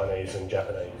were Chinese and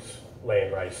Japanese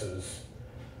land races,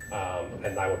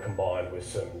 and they were combined with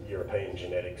some European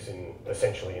genetics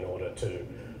essentially in order to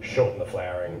shorten the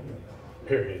flowering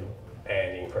period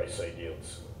and increase seed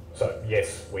yields. So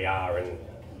yes, we are, and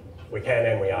we can,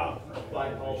 and we are.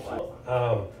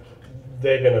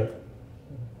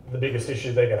 The biggest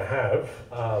issue they're going to have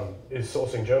is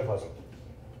sourcing germplasm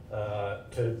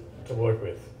to work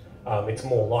with. It's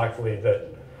more likely that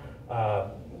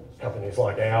companies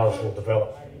like ours will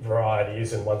develop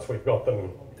varieties, and once we've got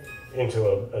them into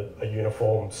a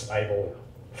uniform, stable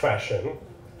fashion,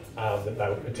 that they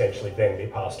would potentially then be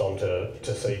passed on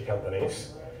to seed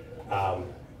companies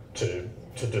to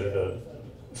do the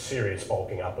serious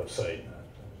bulking up of seed.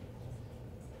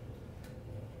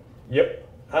 Yep.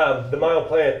 The male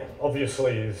plant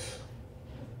obviously is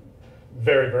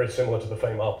very, very similar to the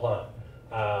female plant.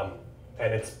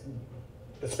 And it's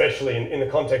especially in the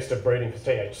context of breeding for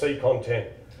THC content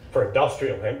for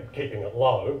industrial hemp, keeping it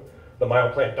low, the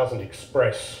male plant doesn't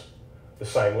express the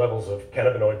same levels of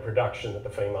cannabinoid production that the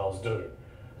females do.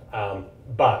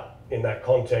 But in that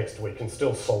context, we can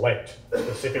still select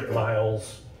specific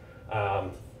males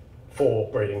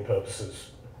for breeding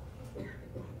purposes.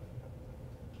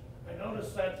 I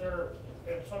noticed that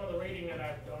in some of the reading that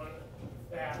I've done,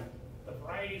 that the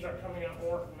varieties are coming out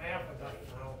more hermaphrodite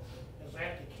now. Is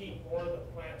that to keep more of the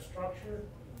plant structure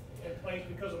in place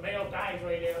because the male dies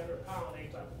right after it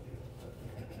pollinates, I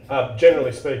believe?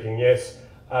 Generally speaking, yes.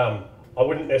 I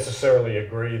wouldn't necessarily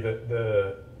agree that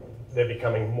they're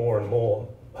becoming more and more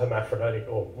hermaphroditic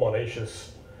or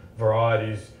monoecious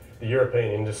varieties. The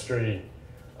European industry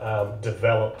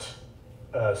developed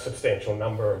a substantial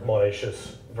number of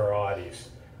monoecious varieties.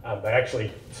 They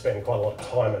actually spend quite a lot of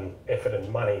time and effort and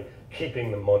money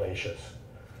keeping them monoecious.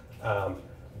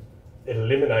 It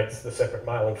eliminates the separate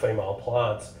male and female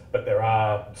plants, but there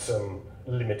are some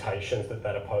limitations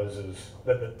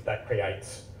that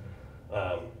creates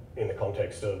in the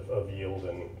context of yield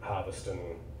and harvest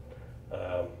and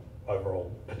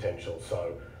overall potential.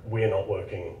 So we're not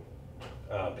working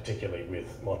particularly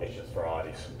with monoecious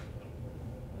varieties.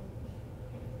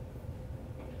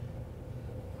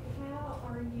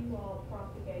 are you all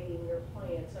propagating your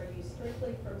plants? Are you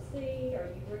strictly from seed? Are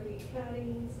you rooted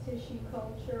cuttings, tissue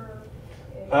culture?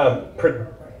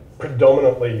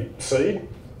 Predominantly seed,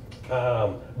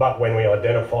 but when we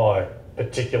identify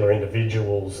particular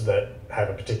individuals that have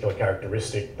a particular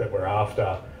characteristic that we're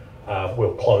after,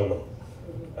 we'll clone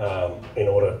them in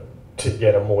order to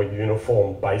get a more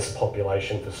uniform base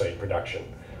population for seed production.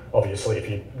 Obviously, if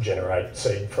you generate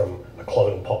seed from a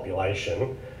clonal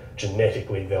population,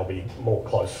 genetically they'll be more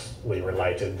closely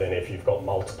related than if you've got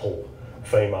multiple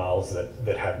females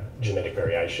that have genetic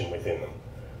variation within them.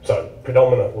 So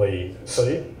predominantly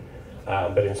seed,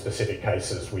 but in specific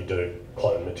cases we do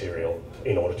clone material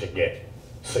in order to get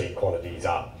seed quantities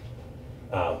up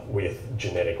with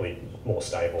genetically more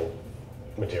stable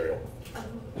material.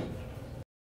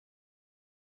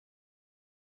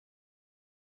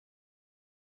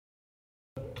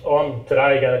 I'm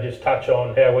today going to just touch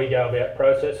on how we go about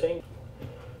processing.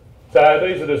 So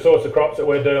these are the sorts of crops that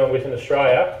we're dealing with in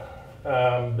Australia,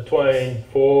 between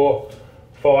 4-5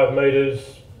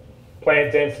 metres,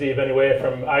 plant density of anywhere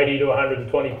from 80 to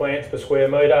 120 plants per square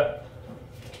metre,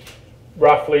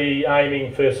 roughly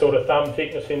aiming for sort of thumb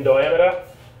thickness in diameter.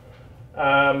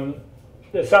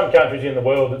 There's some countries in the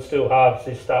world that still harvest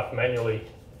this stuff manually,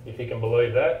 if you can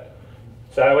believe that.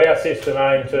 So our system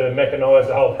aims to mechanise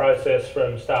the whole process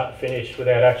from start to finish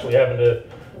without actually having to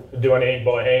do anything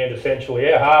by hand,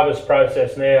 essentially. Our harvest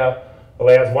process now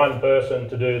allows one person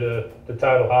to do the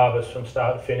total harvest from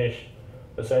start to finish,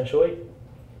 essentially.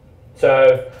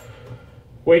 So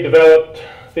we developed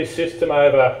this system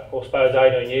over, I suppose,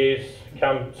 18 years,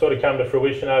 come to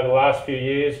fruition over the last few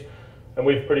years, and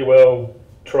we've pretty well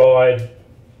tried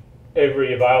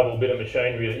every available bit of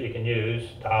machinery that you can use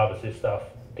to harvest this stuff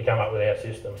to come up with our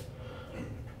system.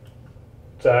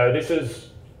 So this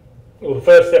is, well, the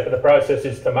first step of the process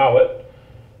is to mow it,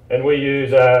 and we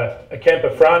use a Kemper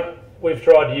front. We've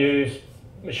tried to use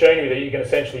machinery that you can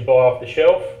essentially buy off the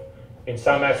shelf in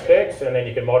some aspects, and then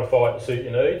you can modify it to suit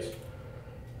your needs.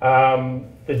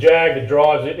 The jag that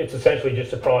drives it, it's essentially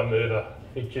just a prime mover.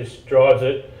 It just drives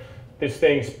it. This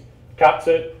thing cuts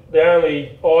it. The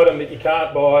only item that you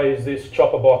can't buy is this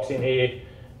chopper box in here.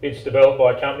 It's developed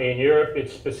by a company in Europe.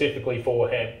 It's specifically for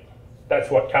hemp. That's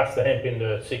what cuts the hemp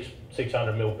into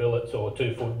 600mm billets or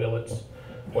 2-foot billets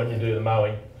when you do the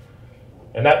mowing.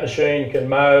 And that machine can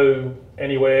mow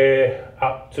anywhere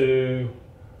up to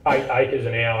 8 acres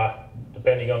an hour,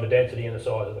 depending on the density and the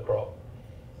size of the crop.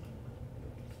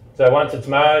 So once it's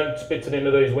mown, it spits it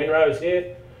into these windrows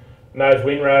here. And those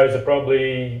windrows are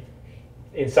probably,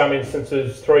 in some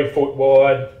instances, 3 foot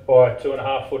wide by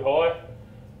 2.5 foot high.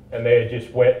 And they're just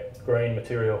wet green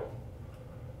material.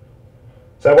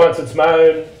 So once it's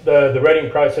mown, the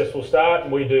retting process will start,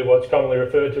 and we do what's commonly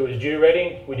referred to as dew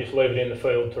retting. We just leave it in the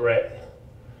field to ret.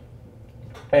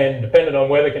 And depending on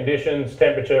weather conditions,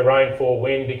 temperature, rainfall,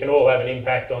 wind, it can all have an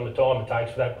impact on the time it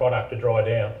takes for that product to dry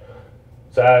down.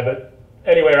 So, but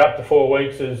anywhere up to 4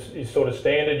 weeks is sort of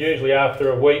standard. Usually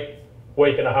after a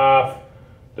week and a half,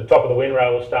 the top of the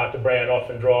windrow will start to brown off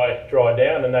and dry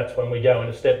down, and that's when we go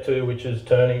into step 2, which is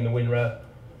turning the windrow.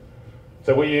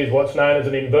 So we use what's known as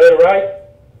an inverter rate,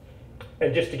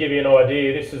 and just to give you an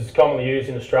idea, this is commonly used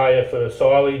in Australia for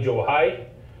silage or hay.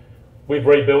 We've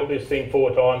rebuilt this thing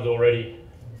 4 times already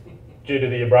due to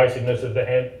the abrasiveness of the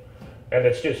hemp, and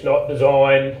it's just not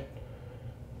designed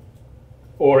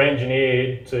or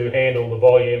engineered to handle the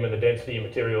volume and the density of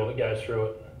material that goes through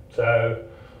it. So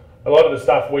a lot of the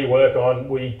stuff we work on,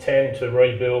 we tend to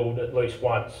rebuild at least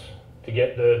once to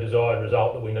get the desired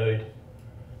result that we need.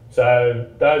 So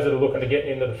those that are looking to get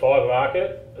into the fibre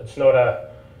market, it's not as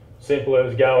simple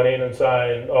as going in and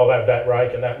saying, I'll have that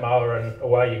rake and that mower and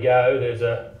away you go. There's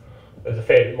a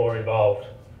fair bit more involved,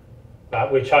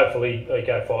 which hopefully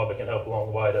EcoFibre can help along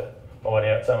the way to iron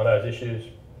out some of those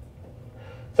issues.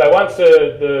 So once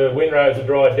the windrows are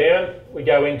dried down, we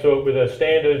go into it with a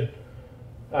standard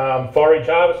forage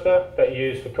harvester that you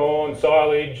use for corn,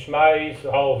 silage, maize,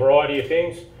 a whole variety of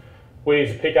things. We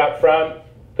use a pick up front.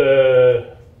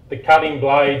 The cutting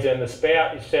blades and the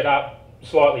spout is set up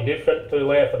slightly different to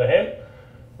allow for the hemp,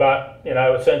 but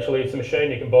essentially it's a machine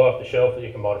you can buy off the shelf that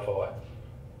you can modify,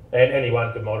 and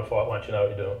anyone could modify it once you know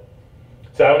what you're doing.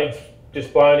 So when it's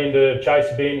just blown into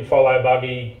chaser bin, follow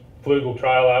buggy, flugel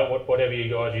trailer, whatever you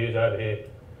guys use over here.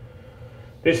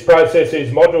 This process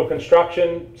is module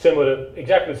construction, similar to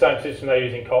exactly the same system they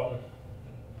use in cotton.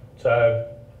 So,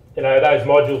 those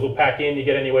modules will pack in, you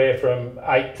get anywhere from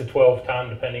 8 to 12 tonne,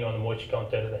 depending on the moisture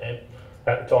content of the hemp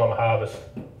at the time of harvest.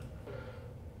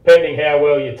 Depending how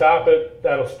well you tarp it,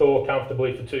 that'll store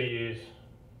comfortably for 2 years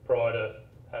prior to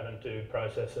having to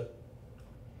process it.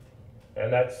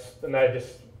 And this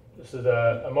is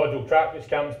a module truck, just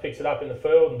comes, picks it up in the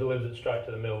field and delivers it straight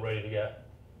to the mill, ready to go.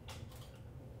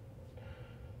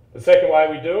 The second way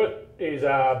we do it is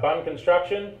bun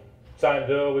construction. Same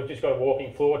deal, we've just got a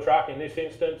walking floor truck in this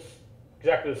instance.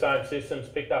 Exactly the same systems,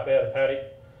 picked up out of the paddock,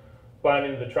 blown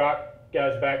into the truck,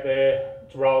 goes back there,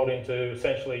 it's rolled into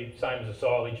essentially same as a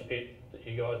silage pit that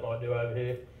you guys might do over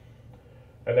here.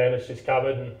 And then it's just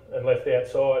covered and left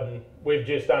outside. And we've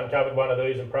just uncovered one of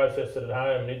these and processed it at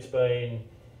home, and it's been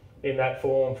in that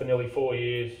form for nearly 4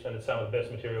 years, and it's some of the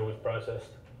best material we've processed.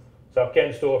 So it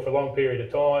can store for a long period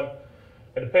of time,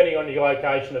 and depending on your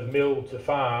location of mill to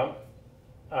farm,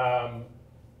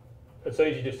 it's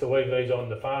easy just to leave these on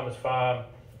the farmer's farm,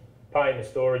 paying the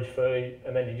storage fee,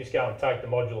 and then you just go and take the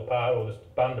module apart or the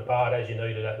bund apart as you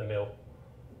need it at the mill.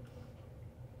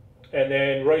 And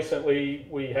then recently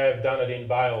we have done it in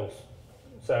bales,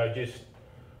 so just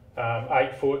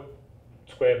 8 foot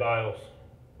square bales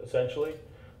essentially.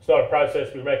 It's not a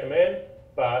process we recommend,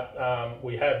 but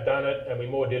we have done it, and we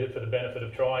more did it for the benefit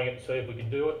of trying it to see if we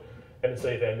could do it and to see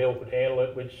if our mill could handle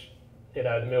it, which, you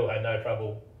know, the mill had no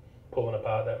trouble pulling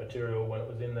apart that material when it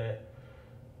was in there.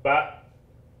 But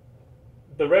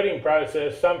the readying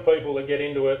process, some people that get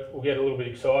into it will get a little bit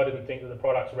excited and think that the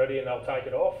product's ready and they'll take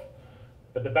it off.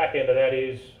 But the back end of that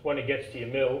is, when it gets to your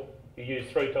mill, you use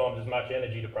 3 times as much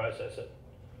energy to process it.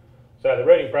 So the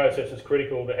reading process is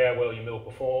critical to how well your mill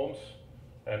performs,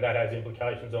 and that has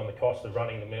implications on the cost of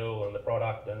running the mill and the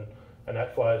product, and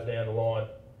that flows down the line.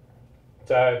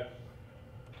 So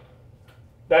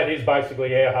that is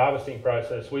basically our harvesting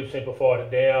process. We've simplified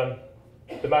it down.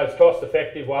 The most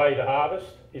cost-effective way to harvest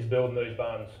is building these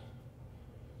buns.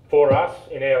 For us,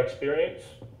 in our experience,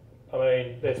 I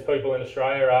mean, there's people in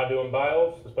Australia are doing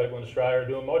bales, there's people in Australia are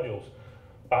doing modules,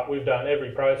 but we've done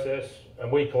every process,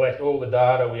 and we collect all the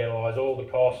data, we analyse all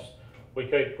the costs, we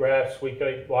keep graphs, we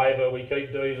keep labour, we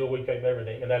keep diesel, we keep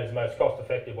everything, and that is the most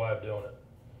cost-effective way of doing it.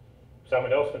 If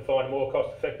someone else can find a more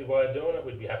cost-effective way of doing it,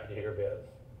 we'd be happy to hear about it.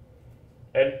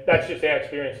 And that's just our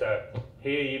experience though.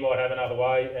 Here you might have another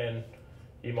way and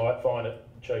you might find it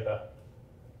cheaper.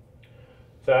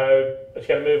 So it's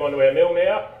going to move on to our mill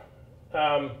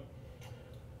now.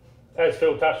 As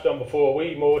Phil touched on before,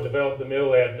 we more developed the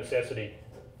mill out of necessity.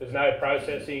 There's no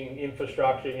processing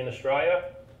infrastructure in Australia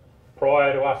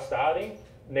prior to us starting.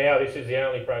 Now this is the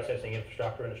only processing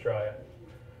infrastructure in Australia.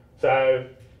 So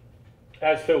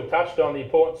as Phil touched on, the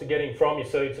importance of getting from your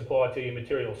seed supply to your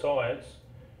material science,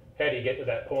 how do you get to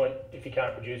that point if you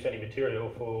can't produce any material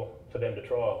for them to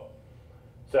trial?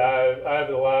 So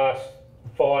over the last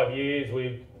 5 years,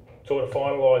 we've sort of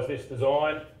finalised this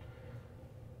design.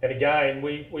 And again,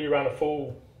 we run a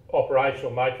full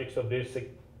operational matrix of this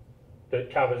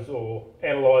that covers or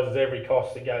analyses every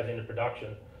cost that goes into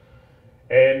production.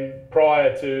 And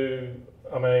prior to,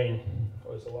 I mean,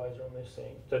 where's the laser on this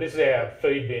thing? So this is our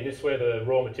feed bin. This is where the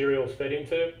raw materials fed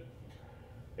into.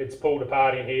 It's pulled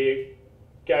apart in here,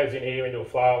 goes in here into a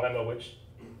flail hammer, which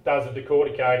does the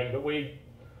decorticating. But we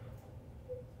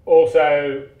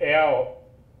also, our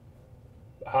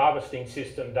harvesting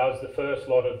system does the first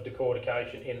lot of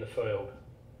decortication in the field.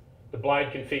 The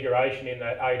blade configuration in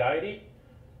that 880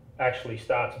 actually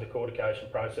starts the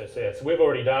decortication process there. So we've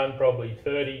already done probably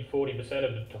 30–40%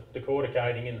 of the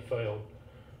decorticating in the field,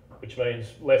 which means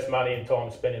less money and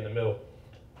time spent in the mill.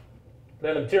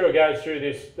 Then the material goes through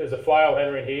this, there's a flail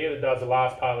hammer in here that does the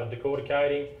last part of the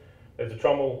decorticating. There's a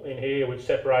trommel in here which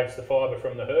separates the fibre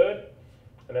from the herd,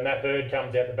 and then that herd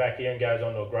comes out the back here and goes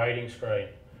onto a grading screen.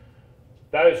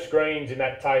 Those screens in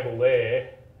that table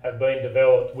there have been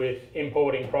developed with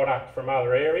importing product from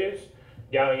other areas,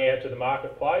 going out to the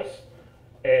marketplace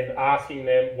and asking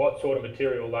them what sort of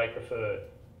material they preferred.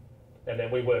 And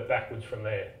then we work backwards from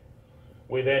there.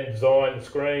 We then design the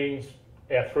screens,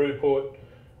 our throughput,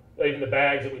 even the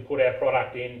bags that we put our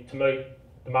product in to meet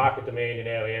the market demand in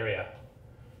our area.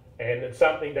 And it's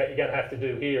something that you're going to have to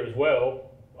do here as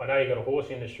well. I know you've got a horse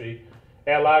industry.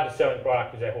 Our largest selling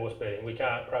product is our horse bedding. We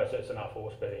can't process enough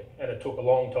horse bedding, and it took a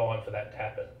long time for that to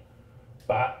happen.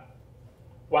 But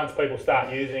once people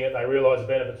start using it, they realise the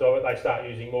benefits of it, they start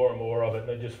using more and more of it,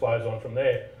 and it just flows on from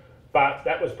there. But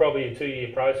that was probably a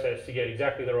 2-year process to get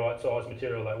exactly the right size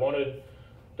material they wanted,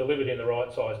 delivered in the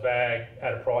right size bag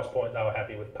at a price point they were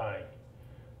happy with paying.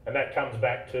 And that comes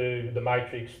back to the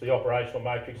matrix, the operational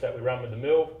matrix that we run with the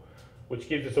mill, which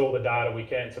gives us all the data we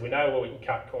can. So we know where we can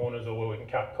cut corners or where we can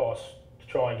cut costs to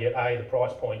try and get the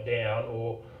price point down,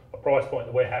 or a price point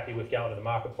that we're happy with going to the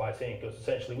marketplace in, because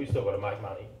essentially we've still got to make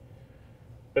money.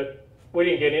 But we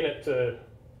didn't get in it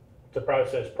to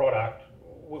process product.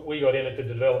 We got in it to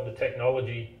develop the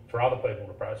technology for other people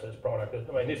to process product.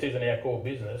 I mean, this isn't our core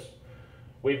business.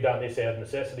 we've done this out of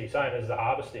necessity, same as the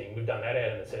harvesting, we've done that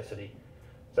out of necessity.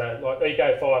 So like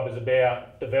EcoFibre is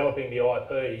about developing the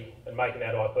IP and making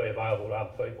that IP available to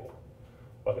other people.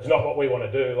 Like it's not what we want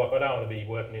to do. Like I don't want to be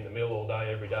working in the mill all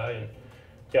day, every day and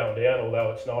going down,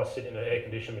 although it's nice sitting in an air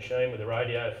conditioned machine with a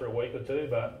radio for a week or two,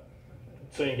 but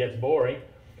it soon gets boring.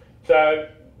 So,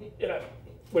 you know,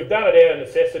 we've done it out of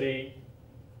necessity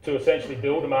to essentially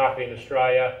build a market in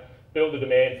Australia, build a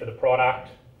demand for the product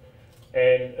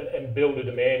and build a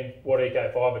demand what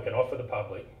EcoFibre can offer the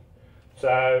public.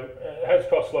 So it has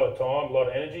cost a lot of time, a lot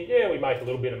of energy. Yeah, we make a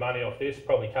little bit of money off this,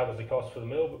 probably covers the cost for the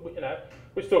mill, but you know,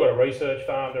 we've still got a research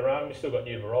farm to run, we've still got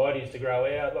new varieties to grow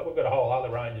out, like we've got a whole other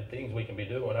range of things we can be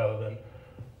doing other than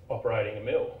operating a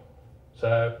mill.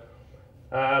 So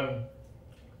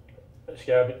let's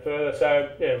go a bit further.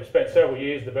 So yeah, we've spent several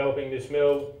years developing this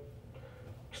mill,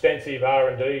 extensive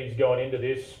R&D's gone into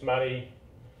this, money,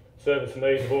 service the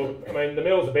needs of all, I mean, the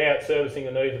mill's about servicing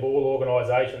the needs of all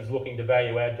organisations looking to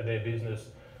value add to their business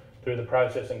through the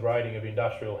process and grading of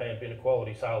industrial hemp into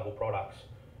quality saleable products.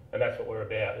 And that's what we're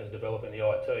about, is developing the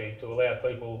IT to allow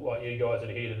people like you guys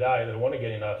that are here today that want to get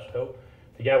industrial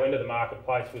to go into the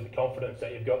marketplace with the confidence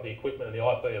that you've got the equipment and the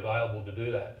IP available to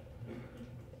do that.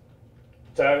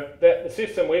 So the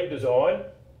system we've designed,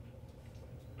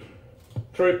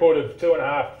 throughput of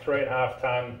 2.5 to 3.5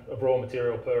 tonne of raw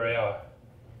material per hour.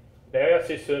 Now our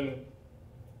system,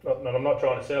 and I'm not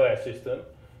trying to sell our system,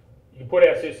 you can put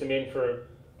our system in for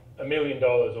 $1 million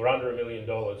or under $1 million.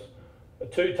 A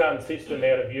 2-tonne system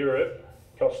out of Europe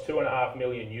costs €2.5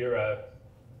 million,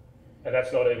 and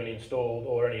that's not even installed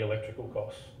or any electrical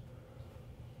costs.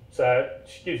 So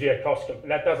it gives you a cost,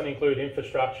 and that doesn't include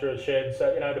infrastructure, sheds.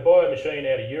 So, you know, to buy a machine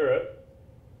out of Europe,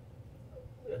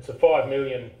 it's a €5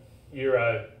 million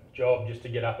job just to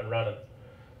get up and running.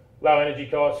 Low energy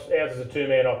costs. Ours is a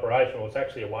 2-man operation. Well, it's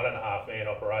actually a 1.5-man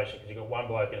operation because you've got one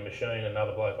bloke in a machine and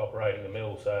another bloke operating the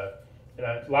mill. So, you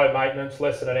know, it's low maintenance,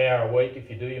 less than an hour a week if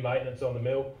you do your maintenance on the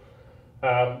mill.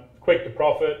 Quick to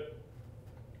profit.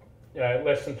 You know,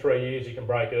 less than 3 years you can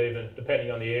break even, depending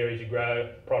on the areas you grow,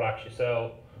 products you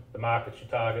sell, the markets you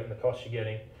target, and the costs you're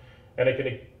getting. And it can,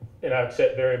 you know,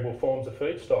 accept variable forms of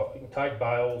feedstock. You can take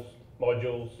bales,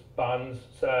 modules, buns.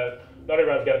 So not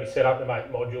everyone's going to be set up to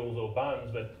make modules or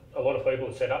buns, but a lot of people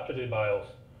are set up to do bales,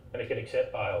 and it can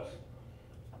accept bales.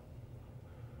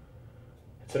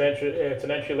 It's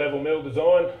an entry-level mill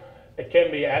design. It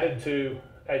can be added to,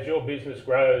 as your business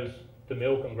grows, the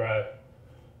mill can grow.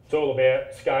 It's all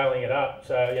about scaling it up.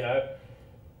 So, you know,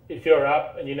 if you're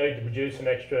up and you need to produce an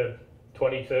extra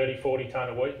 20, 30, 40 tonne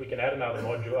a week, we can add another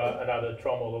module, another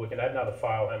trommel, or we can add another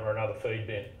file hammer, another feed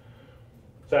bin.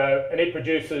 So, and it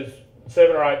produces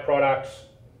 7 or 8 products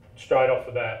straight off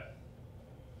the bat.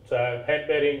 So hemp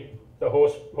bedding, the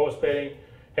horse bedding,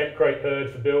 hempcrete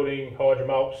herd for building,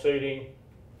 hydromulch seeding,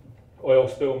 oil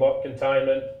spill mop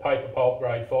containment, paper pulp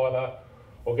grade fibre,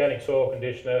 organic soil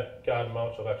conditioner, garden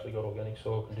mulch. I've actually got organic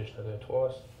soil conditioner there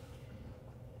twice.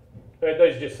 And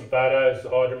these are just some photos, the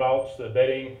hydromulch, the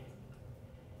bedding,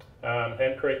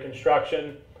 hempcrete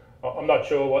construction. I'm not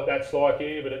sure what that's like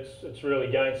here, but it's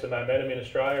really gained some momentum in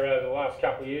Australia over the last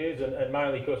couple of years, and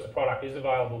mainly because the product is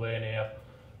available there now.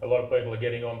 A lot of people are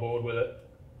getting on board with it.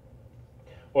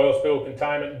 Oil spill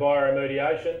containment and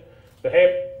bioremediation. The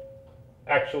hemp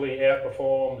actually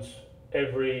outperforms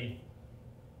every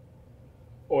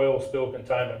oil spill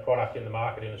containment product in the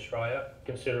market in Australia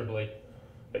considerably.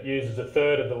 It uses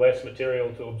 1/3 of the less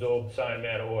material to absorb the same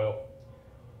amount of oil.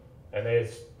 And I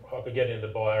could get into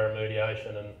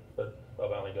bioremediation, but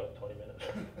I've only got 20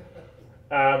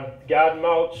 minutes. Garden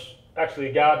mulch.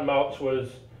 Actually, garden mulch was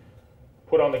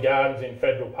put on the gardens in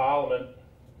federal parliament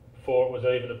before it was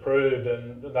even approved,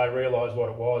 and they realised what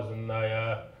it was, and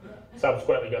they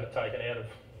subsequently got it taken out of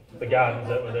the gardens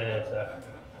that were there. So.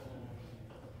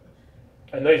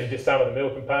 And these are just some of the mill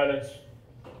components.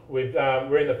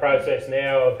 We're in the process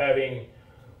now of having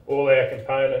all our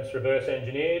components reverse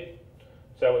engineered.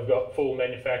 So we've got full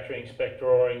manufacturing spec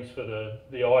drawings for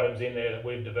the items in there that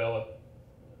we've developed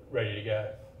ready to go.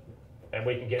 And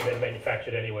we can get them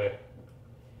manufactured anywhere.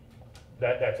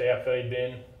 That's our feed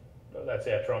bin, that's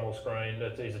our trommel screen,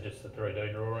 these are just the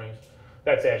 3D drawings.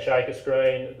 That's our shaker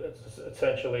screen. It's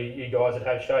essentially, you guys that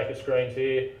have shaker screens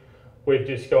here, we've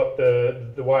just got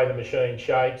the way the machine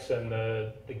shakes and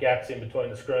the gaps in between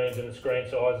the screens and the screen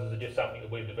sizes are just something that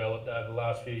we've developed over the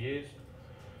last few years.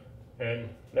 And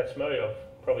that's me.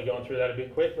 I've probably gone through that a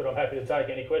bit quick, but I'm happy to take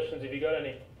any questions if you've got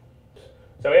any.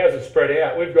 So ours is spread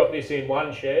out. We've got this in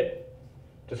one shed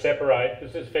to separate,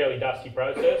 because it's a fairly dusty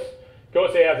process. Of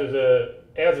course,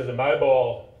 ours is a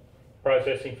mobile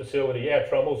processing facility. Our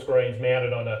trommel screen's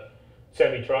mounted on a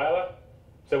semi-trailer,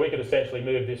 So we could essentially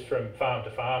move this from farm to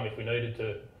farm if we needed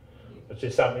to. It's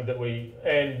just something that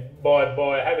and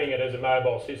by having it as a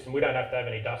mobile system, we don't have to have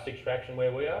any dust extraction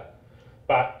where we are.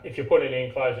 But if you're putting it in an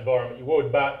enclosed environment, you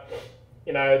would. But,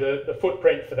 you know, the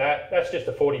footprint for that's just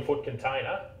a 40-foot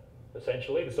container,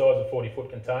 essentially, the size of a 40-foot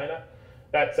container.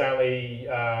 That's only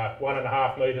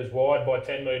 1.5 metres wide by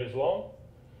 10 metres long.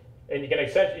 And you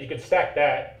can stack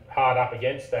that hard up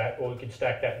against that, or you can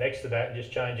stack that next to that and just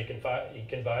change your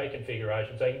conveyor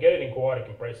configuration. So you can get it in quite a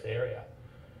compressed area.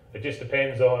 It just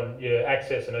depends on your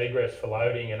access and egress for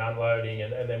loading and unloading,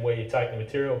 and then where you take the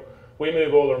material. We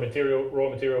move all the raw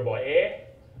material by air.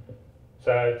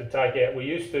 So to take out, we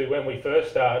used to, when we first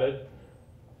started,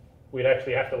 we'd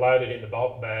actually have to load it into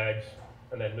bulk bags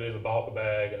and then move a bulk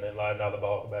bag and then load another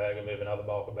bulk bag and move another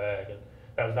bulk bag, and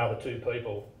that was another 2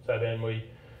 people. So then we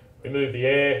move the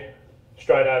air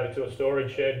straight over to a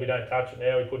storage shed. We don't touch it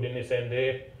now. We put it in this end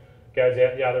there. Goes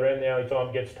out the other end. The only time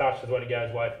it gets touched is when it goes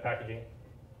away for packaging.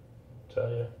 So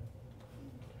yeah.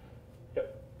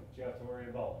 Yep. Do you have to worry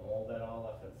about mold at all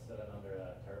if it's sitting under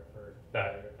a tarp for?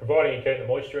 No, providing you keep the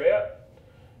moisture out.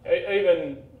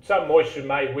 Even some moisture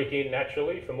may wick in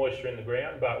naturally for moisture in the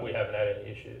ground, but we haven't had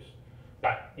any issues.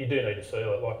 But you do need to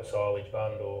seal it like a silage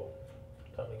bund or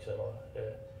something similar. Yeah.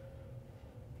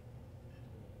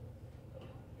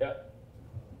 Yeah. Is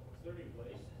there any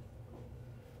waste?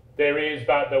 There is,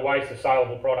 but the waste is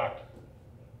saleable product.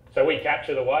 So we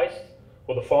capture the waste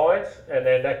or the fines, and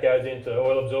then that goes into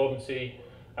oil absorbency,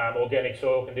 organic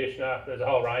soil conditioner. There's a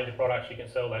whole range of products you can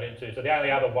sell that into. So the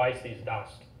only other waste is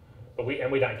dust, but we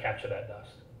don't capture that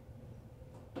dust.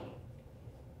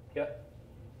 Yeah.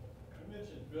 You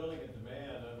mentioned building a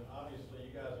demand, and obviously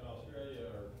you guys in Australia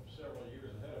are several years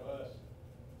ahead of us.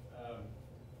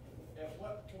 At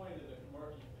what point in the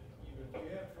commercial, do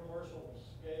you have commercial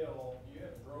scale, do you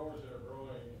have growers that are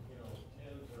growing, you know,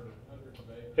 tens or hundreds of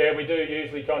acres? Yeah, we do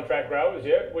usually contract growers.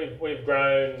 Yeah,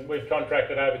 we've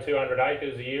contracted over 200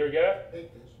 acres a year ago.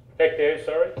 Hectares,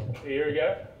 sorry, a year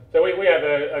ago. So we have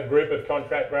a group of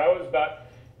contract growers, but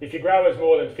if your grower's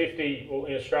more than 50, or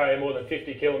in Australia, more than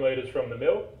 50 kilometres from the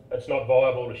mill, it's not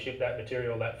viable to ship that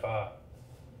material that far.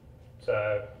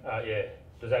 So, yeah,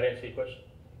 does that answer your question?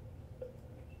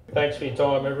 Thanks for your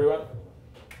time, everyone.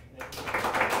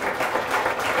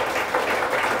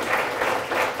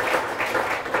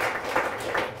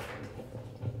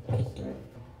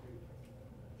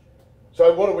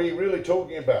 So what are we really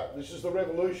talking about? This is the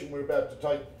revolution we're about to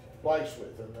take place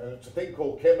with, and it's a thing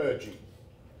called KYHIA,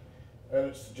 and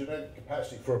it's the genetic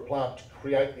capacity for a plant to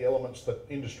create the elements that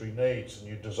industry needs, and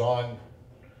you design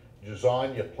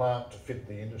your plant to fit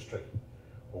the industry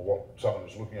or what someone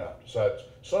is looking after. So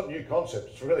it's not a new concept,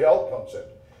 it's a really old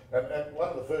concept. And one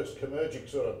of the first KYHIA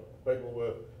sort of people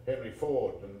were Henry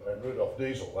Ford and Rudolph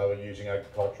Diesel. They were using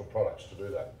agricultural products to do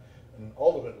that. And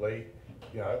ultimately,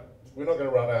 you know, we're not going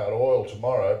to run out of oil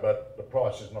tomorrow, but the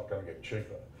price is not going to get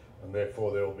cheaper. And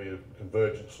therefore there will be a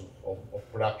convergence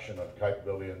of production and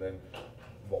capability, and then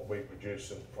what we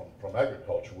produce from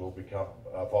agriculture will become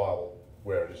viable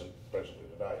where it isn't presently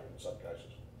today in some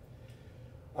cases.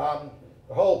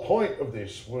 The whole point of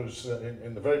this was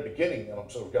in the very beginning, and I'm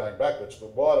sort of going backwards,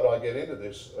 but why did I get into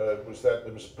this, was that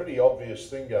there was a pretty obvious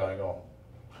thing going on.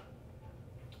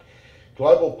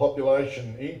 Global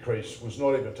population increase was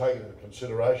not even taken into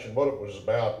consideration. What it was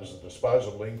about was the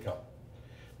disposable income.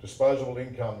 Disposable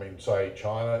income in, say,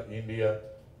 China, India,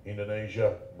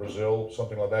 Indonesia, Brazil,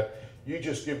 something like that. You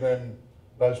just give them,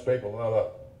 those people, another,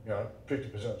 you know,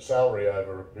 50% salary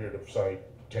over a period of, say,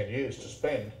 10 years to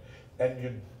spend,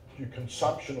 and your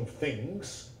consumption of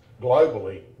things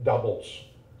globally doubles.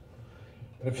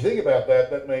 And if you think about that,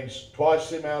 that means twice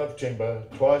the amount of timber,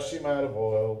 twice the amount of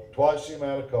oil, twice the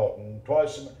amount of cotton,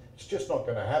 it's just not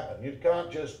going to happen. You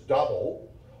can't just double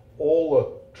all the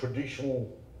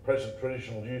present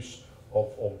traditional use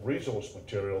of resource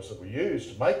materials that we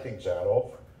use to make things out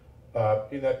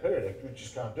of in that period. You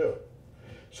just can't do it.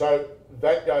 So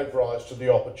that gave rise to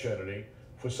the opportunity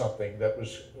for something that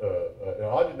was, and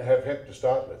I didn't have hemp to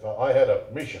start with. I had a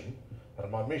mission, and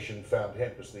my mission found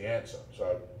hemp as the answer.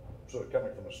 So sort of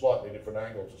coming from a slightly different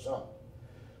angle to some.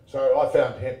 So I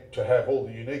found hemp to have all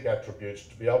the unique attributes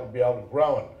to be able to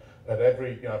grow in at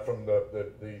every, you know, from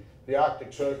the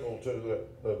Arctic Circle to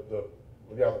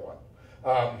the other one.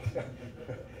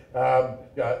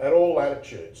 You know, at all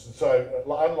latitudes. And so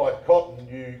unlike cotton,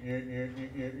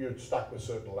 you're stuck with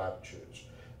certain latitudes.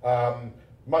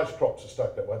 Most crops are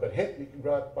stuck that way, but hemp you can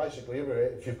grow it basically everywhere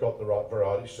if you've got the right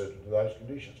variety suited to those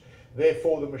conditions.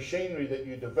 Therefore, the machinery that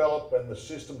you develop and the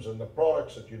systems and the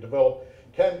products that you develop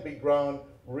can be grown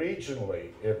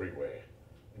regionally everywhere.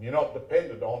 And you're not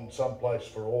dependent on some place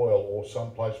for oil or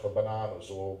some place for bananas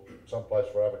or some place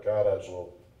for avocados or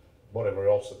whatever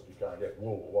else that you can't get,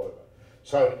 wool or whatever.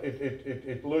 So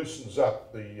it loosens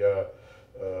up the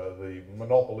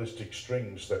monopolistic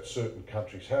strings that certain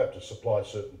countries have to supply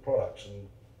certain products, and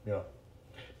you know,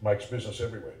 makes business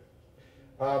everywhere.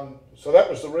 So that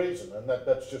was the reason, and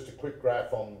that's just a quick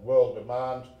graph on world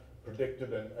demand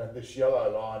predicted, and this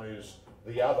yellow line is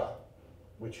the other,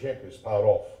 which hemp is part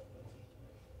of,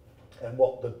 and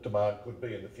what the demand could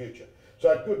be in the future.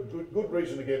 So good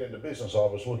reason to get into business. I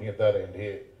was looking at that end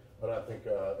here. I don't think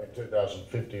in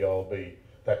 2050 I'll be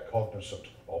that cognizant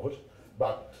of it,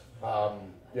 but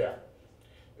yeah,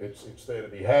 it's there to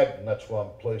be had, and that's why I'm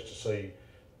pleased to see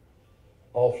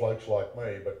old folks like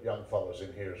me, but young fellas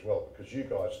in here as well, because you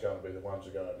guys are going to be the ones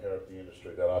who are going to inherit the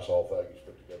industry that us old fogies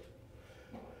put together.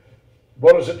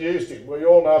 What is it used in? Well, you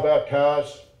all know about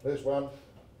cars. There's one.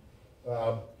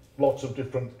 Lots of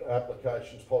different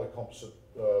applications, polycomposite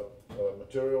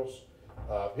materials.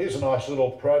 Here's a nice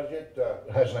little project.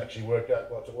 It hasn't actually worked out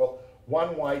quite so well.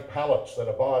 One-way pallets that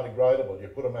are biodegradable. You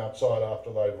put them outside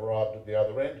after they've arrived at the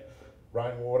other end.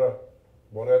 Rainwater,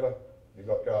 whatever, you've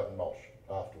got garden mulch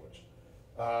afterwards.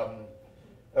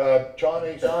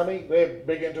 Chinese army, they're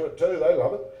big into it too, they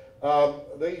love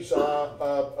it. These are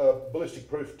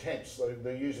ballistic-proof tents.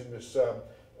 They're using this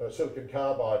silicon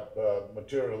carbide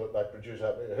material that they produce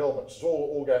out there, helmets. It's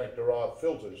all organic derived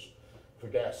filters for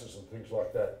gases and things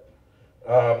like that.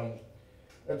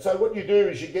 And so what you do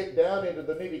is you get down into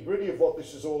the nitty-gritty of what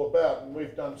this is all about, and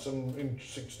we've done some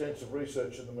extensive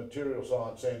research in the material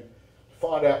science end to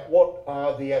find out what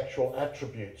are the actual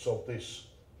attributes of this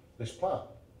plant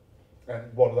and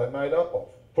what are they made up of.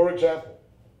 For example,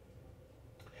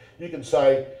 you can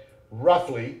say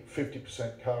roughly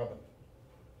 50% carbon.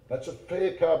 That's a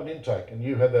fair carbon intake, and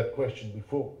you had that question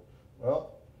before.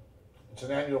 Well, it's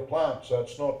an annual plant, so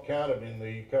it's not counted in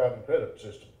the carbon credit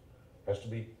system. It has to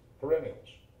be perennials.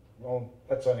 Well,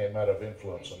 that's only a matter of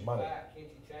influence and money. Can't you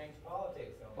change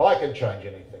politics? I can change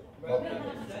anything. Well,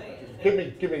 I'm just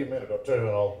saying. Give me a minute or two and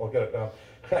I'll get it done.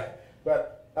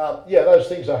 But yeah, those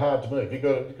things are hard to move. You've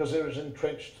got to, because there is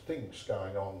entrenched things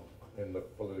going on in the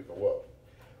political world.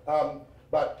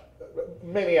 But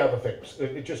many other things.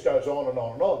 It just goes on and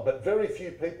on and on. But very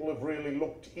few people have really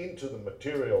looked into the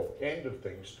material end of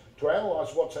things to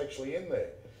analyse what's actually in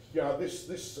there. You know,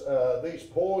 these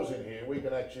pores in here, we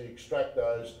can actually extract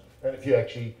those, and if you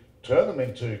actually turn them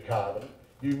into carbon,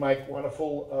 you make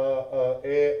wonderful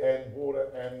air and water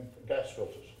and gas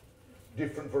filters.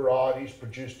 Different varieties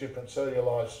produce different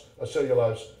cellulose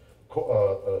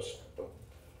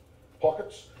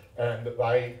pockets, and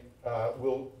they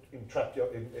will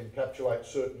encapsulate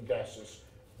certain gases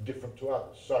different to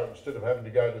others. So instead of having to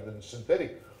go to the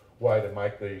synthetic way to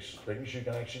make these things, you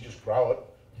can actually just grow it,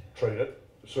 treat it,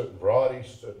 certain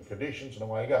varieties, certain conditions, and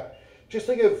away you go. Just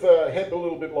think of hemp a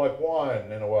little bit like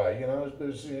wine in a way. You know,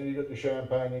 you've got your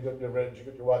champagne, you've got your reds, you've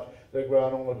got your whites. They're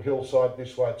grown on the hillside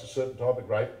this way. It's a certain type of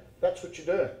grape. That's what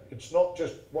you're doing. It's not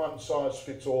just one size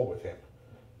fits all with hemp.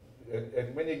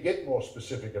 And when you get more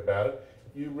specific about it,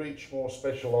 you reach more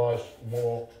specialised,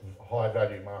 more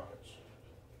high-value markets.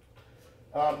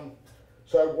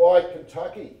 So why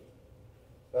Kentucky?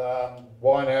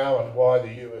 Why now, and why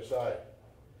the USA?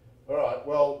 All right,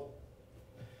 well,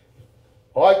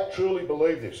 I truly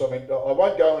believe this. I mean, I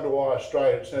won't go into why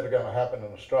Australia, it's never going to happen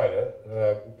in Australia.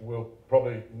 We'll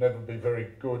probably never be very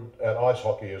good at ice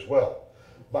hockey as well.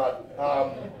 But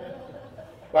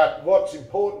what's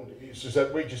important is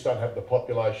that we just don't have the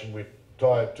population with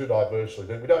too diversely.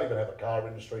 We don't even have a car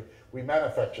industry. We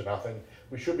manufacture nothing.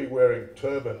 We should be wearing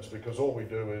turbans because all we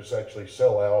do is actually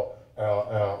sell our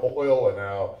oil and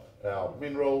our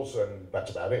minerals, and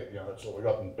that's about it. You know, that's all we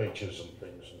got, and beaches and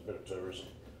things, and a bit of tourism,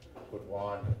 good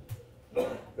wine, a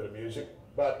bit of music.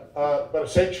 But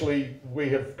essentially, we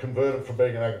have converted from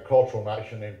being an agricultural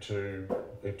nation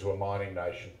into a mining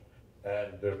nation,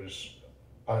 and there is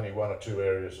only one or two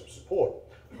areas of support.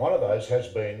 One of those has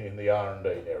been in the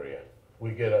R&D area.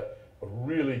 We get a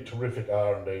really terrific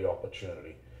R&D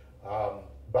opportunity,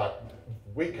 but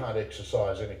we can't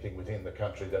exercise anything within the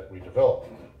country that we develop,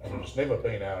 and it's never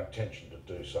been our intention to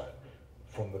do so.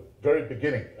 From the very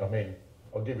beginning, I mean,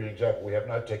 I'll give you an example. We have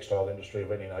no textile industry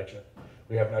of any nature.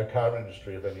 We have no car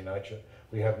industry of any nature.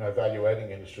 We have no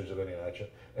value-adding industries of any nature.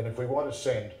 And if we want to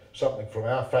send something from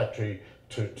our factory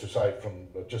to say, from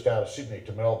just out of Sydney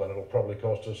to Melbourne, it'll probably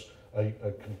cost us, a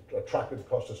truck would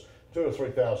cost us $2,000 or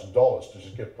 $3,000 to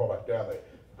just get product down there.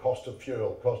 Cost of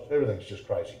fuel, everything's just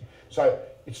crazy. So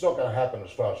it's not going to happen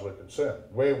as far as we're concerned.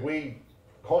 Where we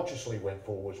consciously went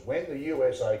for was when the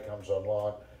USA comes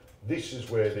online, This is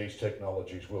where these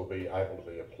technologies will be able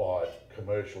to be applied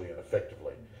commercially and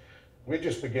effectively. We're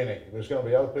just beginning. There's going to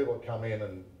be other people that come in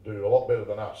and do a lot better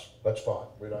than us. That's fine.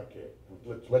 We don't care.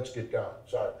 Let's get going.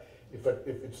 So if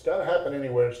it's going to happen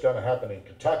anywhere, it's going to happen in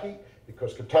Kentucky,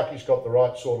 because Kentucky's got the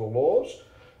right sort of laws.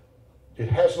 It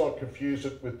has not confused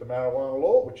it with the marijuana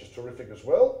law, which is terrific as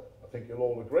well. I think you'll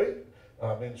all agree.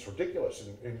 I mean, it's ridiculous.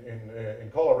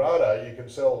 In Colorado, you can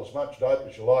sell as much dope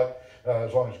as you like,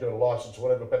 as long as you've got a license or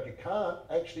whatever, but you can't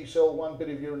actually sell one bit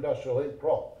of your industrial hemp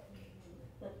crop.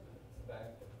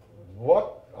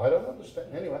 What? I don't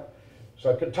understand. Anyway,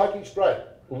 so Kentucky's great,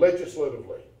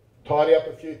 legislatively. Tidy up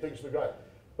a few things for great.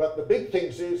 But the big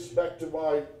things is, back to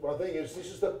my thing is, this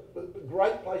is the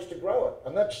great place to grow it,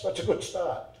 and that's a good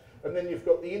start. And then you've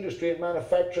got the industry and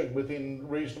manufacturing within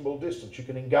reasonable distance. You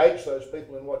can engage those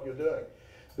people in what you're doing.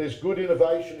 There's good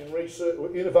innovation in research,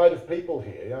 innovative people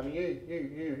here. I mean,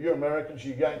 you Americans,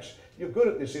 you Yanks, you're good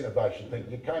at this innovation thing.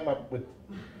 You came up with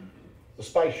the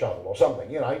space shuttle or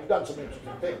something, you know, you've done some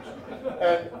interesting things.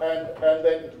 And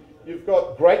then you've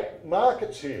got great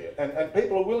markets here, and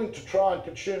people are willing to try and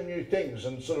consume new things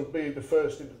and sort of be the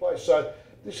first into place. So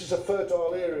this is a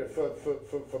fertile area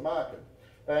for market.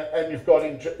 And you've got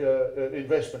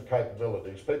investment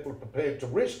capabilities. People are prepared to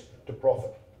risk to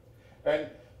profit. And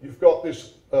you've got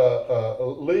this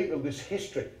this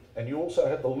history, and you also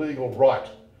have the legal right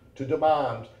to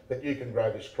demand that you can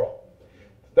grow this crop.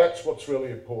 That's what's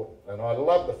really important. And I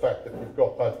love the fact that you've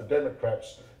got both the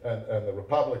Democrats and the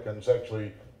Republicans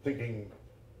actually thinking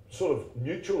sort of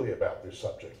neutrally about this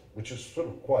subject, which is sort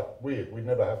of quite weird. We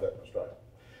never have that in Australia.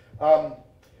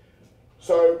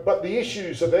 But the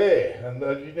issues are there, and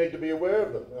you need to be aware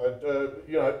of them.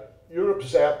 You know, Europe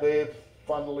is out there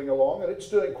funneling along, and it's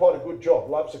doing quite a good job.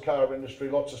 Loves the car industry,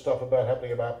 lots of stuff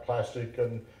happening about plastic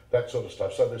and that sort of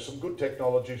stuff. So there's some good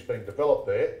technologies being developed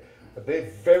there, but they're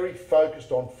very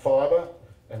focused on fibre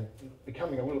and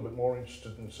becoming a little bit more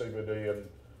interested in CBD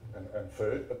and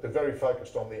food, but they're very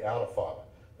focused on the outer fibre.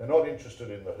 They're not interested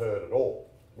in the herd at all,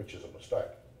 which is a mistake.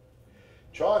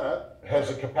 China has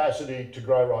a capacity to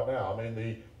grow right now. I mean,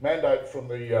 the mandate from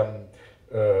the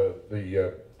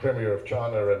Premier of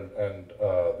China and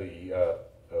what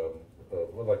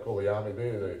do they call the army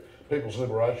there, the People's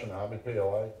Liberation Army,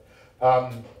 PLA,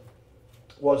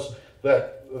 was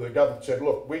that the government said,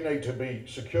 look, we need to be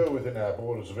secure within our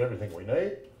borders of everything we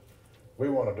need. We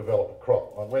want to develop a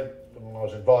crop. I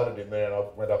was invited in there, and I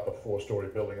went up a 4-story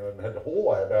building and had a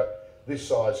hallway about this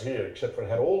size here, except for it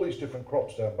had all these different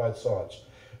crops down both sides.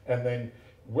 And then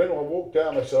when I walked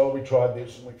down, they said, oh, we tried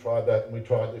this and we tried that and we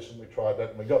tried this and we tried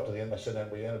that, and we got to the end, they said,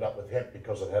 and we ended up with hemp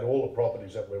because it had all the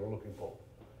properties that we were looking for.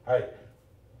 Hey,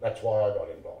 that's why I got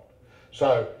involved.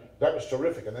 So that was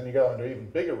terrific. And then you go into an even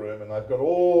bigger room, and they've got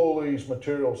all these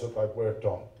materials that they've worked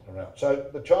on around. So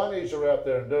the Chinese are out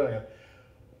there and doing it,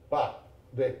 but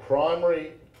their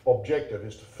primary objective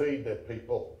is to feed their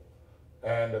people.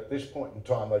 And at this point in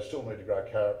time, they still need to grow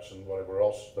carrots and whatever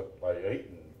else that they eat,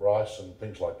 and rice and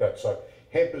things like that. So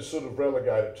hemp is sort of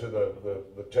relegated to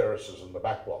the terraces and the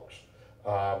back blocks.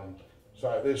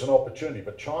 So there's an opportunity,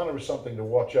 but China is something to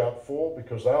watch out for,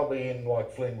 because they'll be in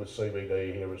like Flynn with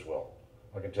CBD here as well.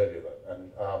 I can tell you that.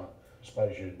 And I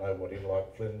suppose you know what in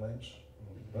like Flynn means?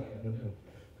 No?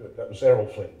 Good. That was Errol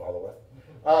Flynn, by the way.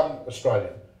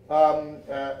 Australian.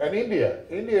 And India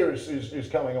is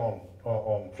coming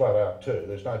on flat out too.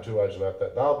 There's no two ways about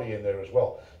that. They'll be in there as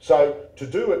well. So to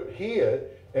do it here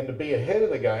and to be ahead of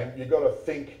the game, you've got to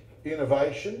think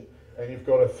innovation, and you've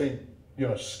got to think, you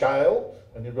know, scale,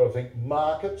 and you've got to think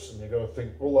markets, and you've got to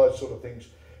think all those sort of things,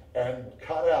 and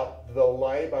cut out the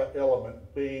labour element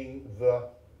being the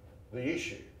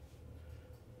issue.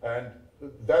 And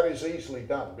that is easily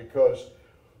done, because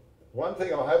one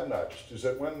thing I have noticed is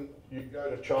that when you go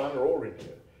to China or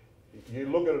India, you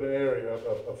look at an area,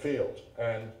 a field,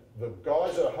 and the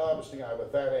guys that are harvesting over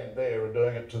that end there are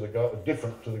doing it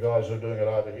different to the guys who are doing it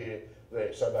over here,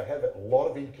 there. So they have a lot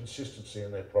of inconsistency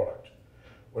in their product.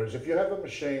 Whereas if you have a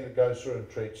machine that goes through and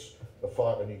treats the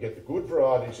fibre, and you get the good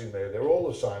varieties in there, they're all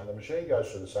the same, the machine goes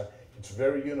through the same, it's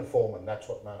very uniform, and that's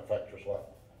what manufacturers like,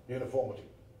 uniformity.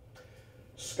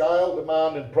 Scale,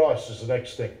 demand and price is the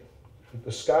next thing.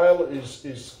 The scale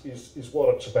is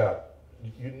what it's about.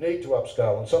 You need to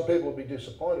upscale, and some people will be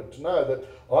disappointed to know that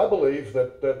I believe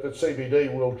that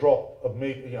CBD will drop,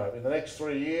 you know, in the next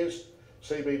 3 years.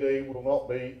 CBD will not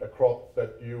be a crop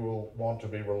that you will want to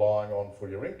be relying on for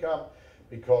your income,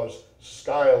 because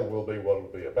scale will be what it'll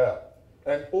be about.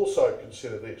 And also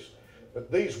consider this,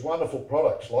 that these wonderful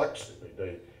products like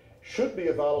CBD should be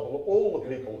available to all the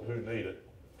people who need it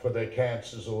for their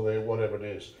cancers or their whatever it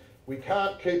is. We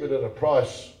can't keep it at a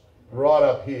price right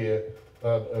up here, you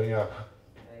know,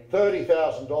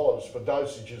 $30,000 for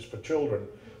dosages for children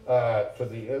for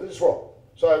the, this is wrong.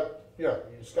 So, you know,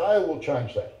 scale will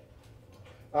change that.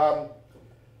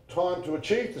 Time to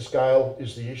achieve the scale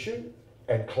is the issue,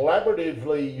 and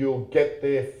collaboratively you'll get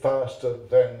there faster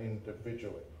than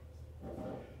individually.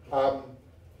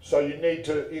 So you need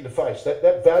to interface.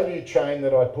 That value chain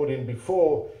that I put in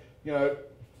before, you know,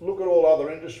 look at all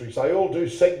other industries. They all do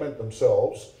segment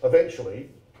themselves eventually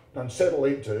and settle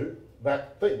into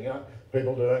that thing, you know.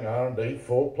 People doing R&D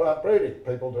for plant breeding,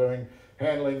 people doing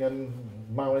handling and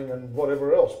mowing and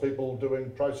whatever else, people doing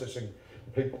processing,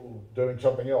 people doing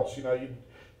something else. You know,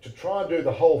 to try and do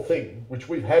the whole thing, which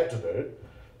we've had to do,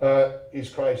 is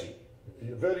crazy.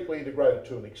 You're vertically integrated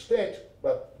to an extent,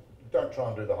 but don't try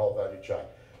and do the whole value chain.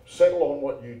 Settle on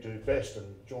what you do best and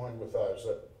join with those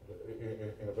that,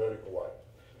 in a vertical way.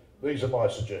 These are my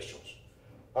suggestions.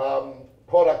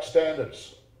 Product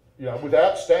standards. You know,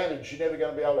 without standards, you're never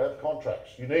going to be able to have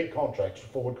contracts. You need contracts,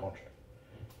 forward contract.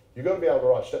 You've got to be able to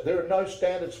write standards. There are no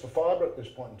standards for fibre at this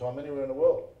point in time anywhere in the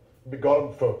world. We've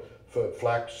got them for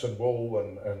flax and wool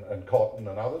and cotton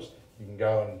and others. You can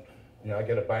go and, you know,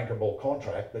 get a bankable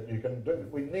contract that you can do.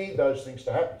 We need those things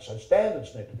to happen, so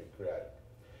standards need to be created.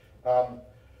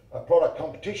 Product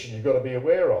competition you've got to be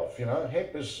aware of. You know,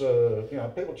 hemp is, you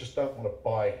know, people just don't want to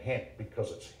buy hemp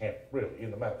because it's hemp, really,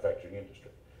 in the manufacturing industry.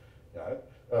 You know,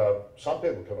 some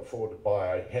people can afford to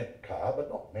buy a hemp car, but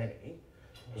not many,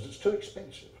 because it's too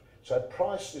expensive. So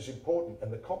price is important,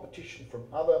 and the competition from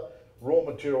other raw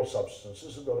material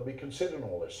substances have got to be considered in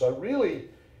all this. So really,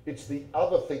 it's the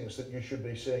other things that you should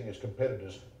be seeing as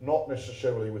competitors, not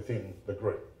necessarily within the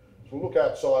group. So look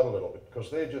outside a little bit,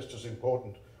 because they're just as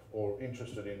important or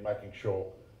interested in making sure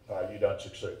you don't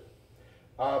succeed.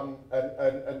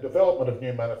 And development of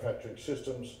new manufacturing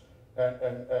systems and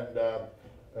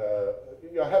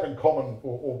you know, having common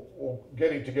or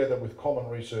getting together with common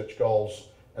research goals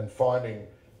and finding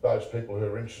those people who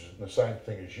are interested in the same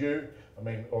thing as you. I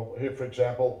mean, here for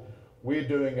example, we're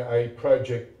doing a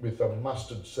project with a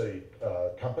mustard seed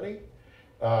company,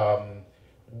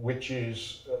 which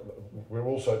is,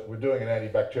 we're doing an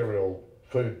antibacterial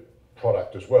food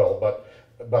product as well,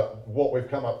 but what we've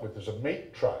come up with is a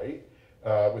meat tray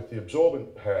with the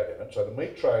absorbent pad in it. So the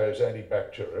meat tray is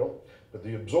antibacterial, but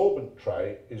the absorbent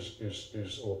tray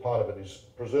is or part of it is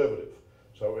preservative.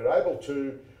 So we're able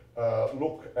to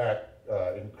look at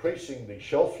increasing the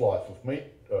shelf life of meat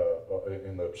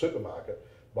in the supermarket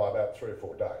by about 3 or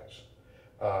 4 days.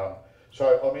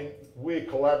 So, I mean, we're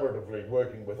collaboratively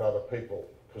working with other people,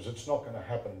 because it's not going to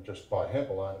happen just by hemp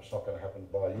alone, it's not going to happen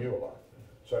by you alone.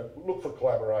 So look for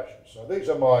collaboration. So these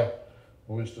are my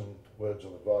wisdom, words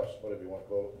of advice, whatever you want to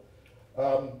call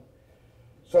it.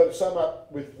 So to sum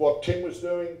up with what Tim was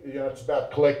doing, you know, it's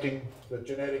about collecting the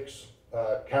genetics,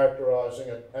 characterising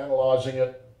it, analysing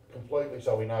it completely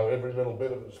so we know every little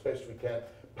bit of it as best we can,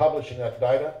 publishing that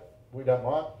data. We don't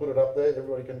mind, put it up there,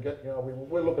 everybody can get, you know,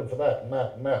 we're looking for that and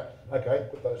that and that. Okay,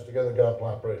 put those together, go and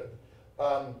plant breed it.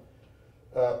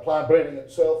 Plant breeding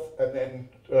itself, and then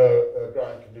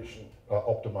growing condition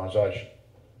optimisation.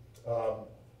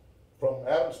 From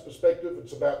Adam's perspective,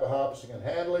 it's about the harvesting and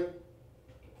handling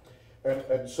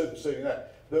and superseding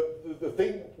that. The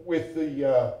thing with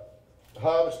the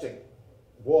harvesting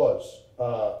was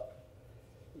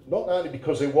not only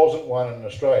because there wasn't one in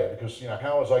Australia, because, you know,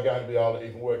 how was I going to be able to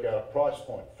even work out a price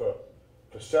point for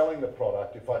selling the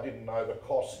product if I didn't know the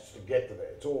costs to get to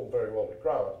there? It's all very well to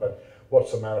grow it, but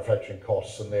what's the manufacturing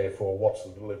costs, and therefore what's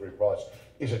the delivery price?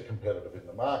 Is it competitive in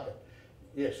the market?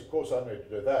 Yes, of course I need to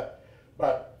do that,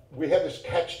 but we have this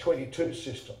catch-22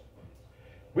 system.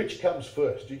 Which comes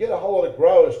first? Do you get a whole lot of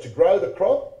growers to grow the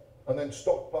crop and then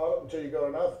stockpile it until you've got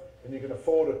enough and you can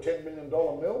afford a $10 million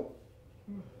mill?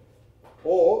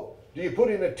 Or do you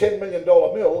put in a $10 million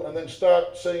mill and then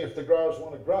start seeing if the growers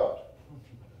want to grow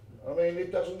it? I mean,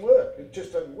 it doesn't work. It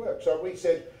just doesn't work. So we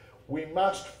said we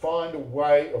must find a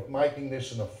way of making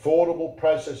this an affordable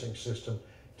processing system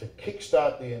to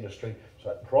kickstart the industry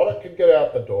so product can get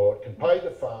out the door, it can pay the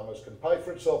farmers, can pay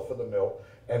for itself for the mill,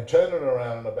 and turn it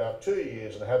around in about 2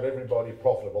 years and have everybody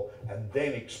profitable, and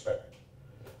then expand.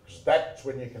 Because that's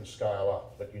when you can scale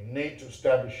up. But you need to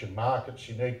establish your markets,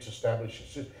 you need to establish your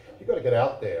system. You've got to get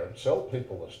out there and sell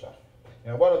people this stuff.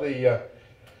 You know,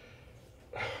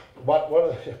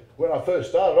 when I first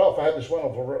started off, I had this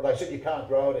wonderful, they said you can't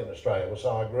grow it in Australia, well,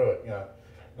 so I grew it, you know.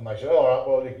 And they said, all right,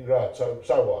 well, you can grow it, so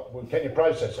what? Well, can you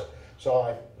process it? So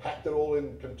I packed it all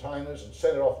in containers and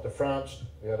sent it off to France.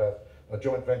 We had a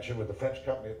joint venture with the French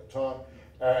company at the time,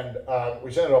 and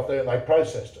we sent it off there and they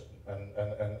processed it, and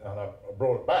I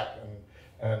brought it back,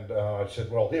 And I said,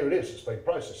 well, here it is, it's been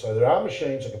processed. So there are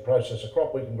machines that can process a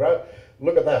crop we can grow.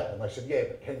 Look at that. And they said, yeah,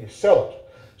 but can you sell it?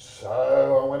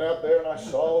 So I went out there and I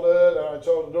sold it, and I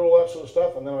told them to do all that sort of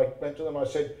stuff. And then I went to them and I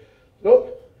said,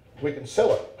 look, we can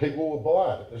sell it. People will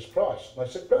buy it at this price. And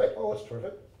they said, great, oh, that's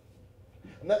terrific.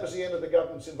 And that was the end of the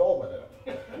government's involvement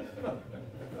in it.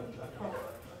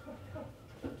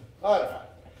 I don't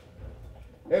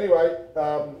know. Anyway,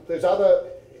 there's other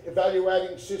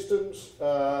evaluating systems.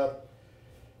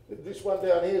 This one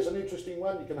down here is an interesting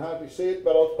one. You can hardly see it,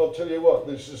 but I'll tell you what,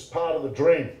 this is part of the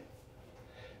dream.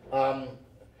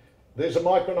 There's a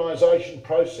micronisation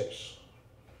process.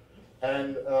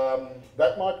 And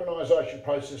that micronisation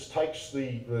process takes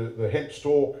the hemp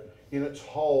stalk in its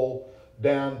whole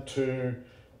down to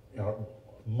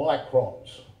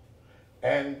microns.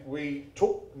 And we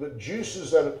took the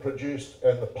juices that it produced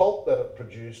and the pulp that it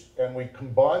produced, and we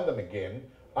combined them again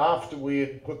after we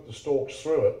had put the stalks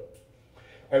through it.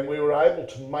 And we were able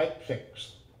to make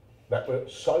things that were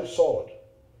so solid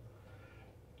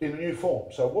in a new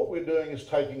form. So what we're doing is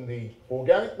taking the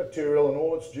organic material and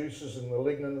all its juices and the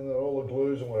lignin and all the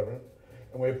glues and whatever,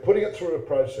 and we're putting it through a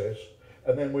process,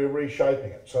 and then we're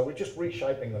reshaping it. So we're just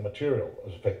reshaping the material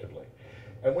as effectively.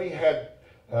 And we had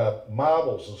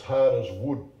marbles as hard as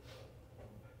wood,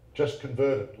 just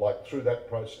converted like through that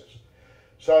process.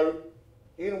 So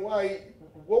in a way,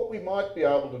 what we might be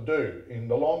able to do in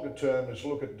the longer term is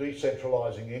look at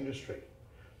decentralising industry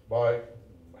by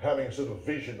having a sort of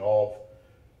vision of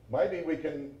maybe we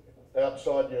can,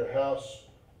 outside your house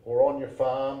or on your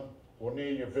farm or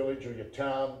near your village or your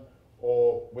town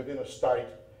or within a state,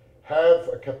 have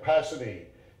a capacity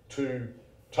to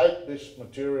take this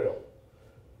material,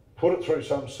 put it through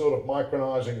some sort of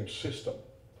micronising system,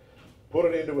 put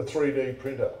it into a 3D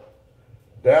printer,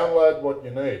 download what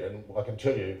you need. And I can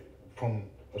tell you, from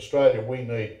Australia, we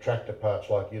need tractor parts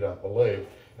like you don't believe,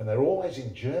 and they're always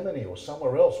in Germany or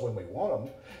somewhere else when we want them,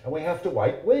 and we have to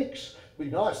wait weeks.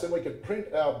 It'd be nice, then we could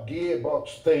print our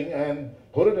gearbox thing and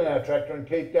put it in our tractor and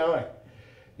keep going.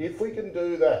 If we can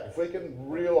do that, if we can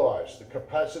realise the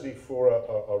capacity for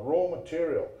a raw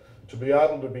material to be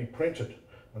able to be printed,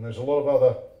 and there's a lot of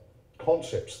other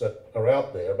concepts that are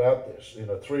out there about this, in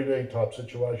a 3D type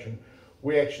situation,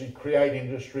 we actually create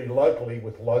industry locally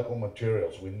with local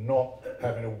materials. We're not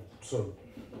having to sort of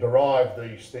derive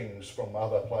these things from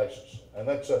other places. And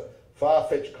that's a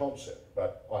far-fetched concept,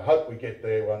 but I hope we get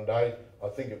there one day. I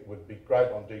think it would be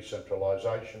great on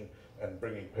decentralisation and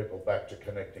bringing people back to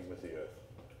connecting with the earth.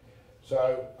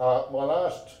 So my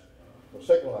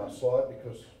second last slide,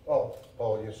 because, oh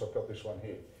yes, I've got this one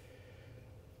here.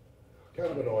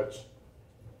 Cannabinoids.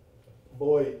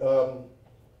 Boy,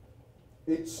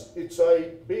 it's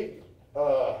a big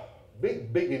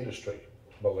industry,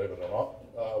 believe it or not.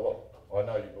 Well, I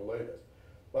know you believe it,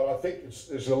 but I think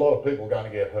there's a lot of people going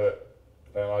to get hurt,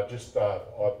 and I just I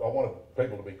wanted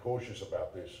people to be cautious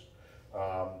about this.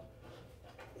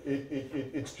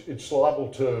 It's liable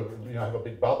to have a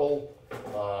big bubble.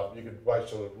 You could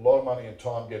waste a lot of money and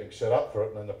time getting set up for it,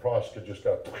 and then the price could just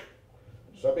go.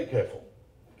 So be careful.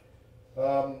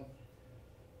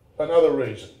 Another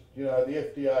reason. The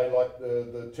FDA, like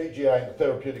the TGA and the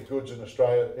therapeutic goods in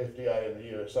Australia, FDA in the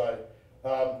USA,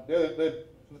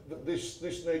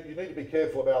 you need to be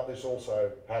careful about this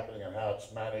also happening and how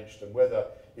it's managed and whether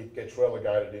it gets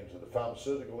relegated into the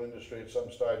pharmaceutical industry at some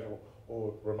stage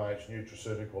or remains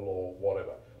nutraceutical or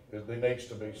whatever. There needs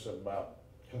to be some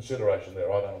consideration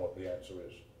there. I don't know what the answer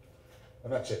is.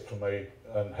 And that's it for me,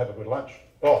 and have a good lunch.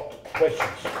 Oh, questions?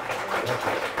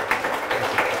 Thank you.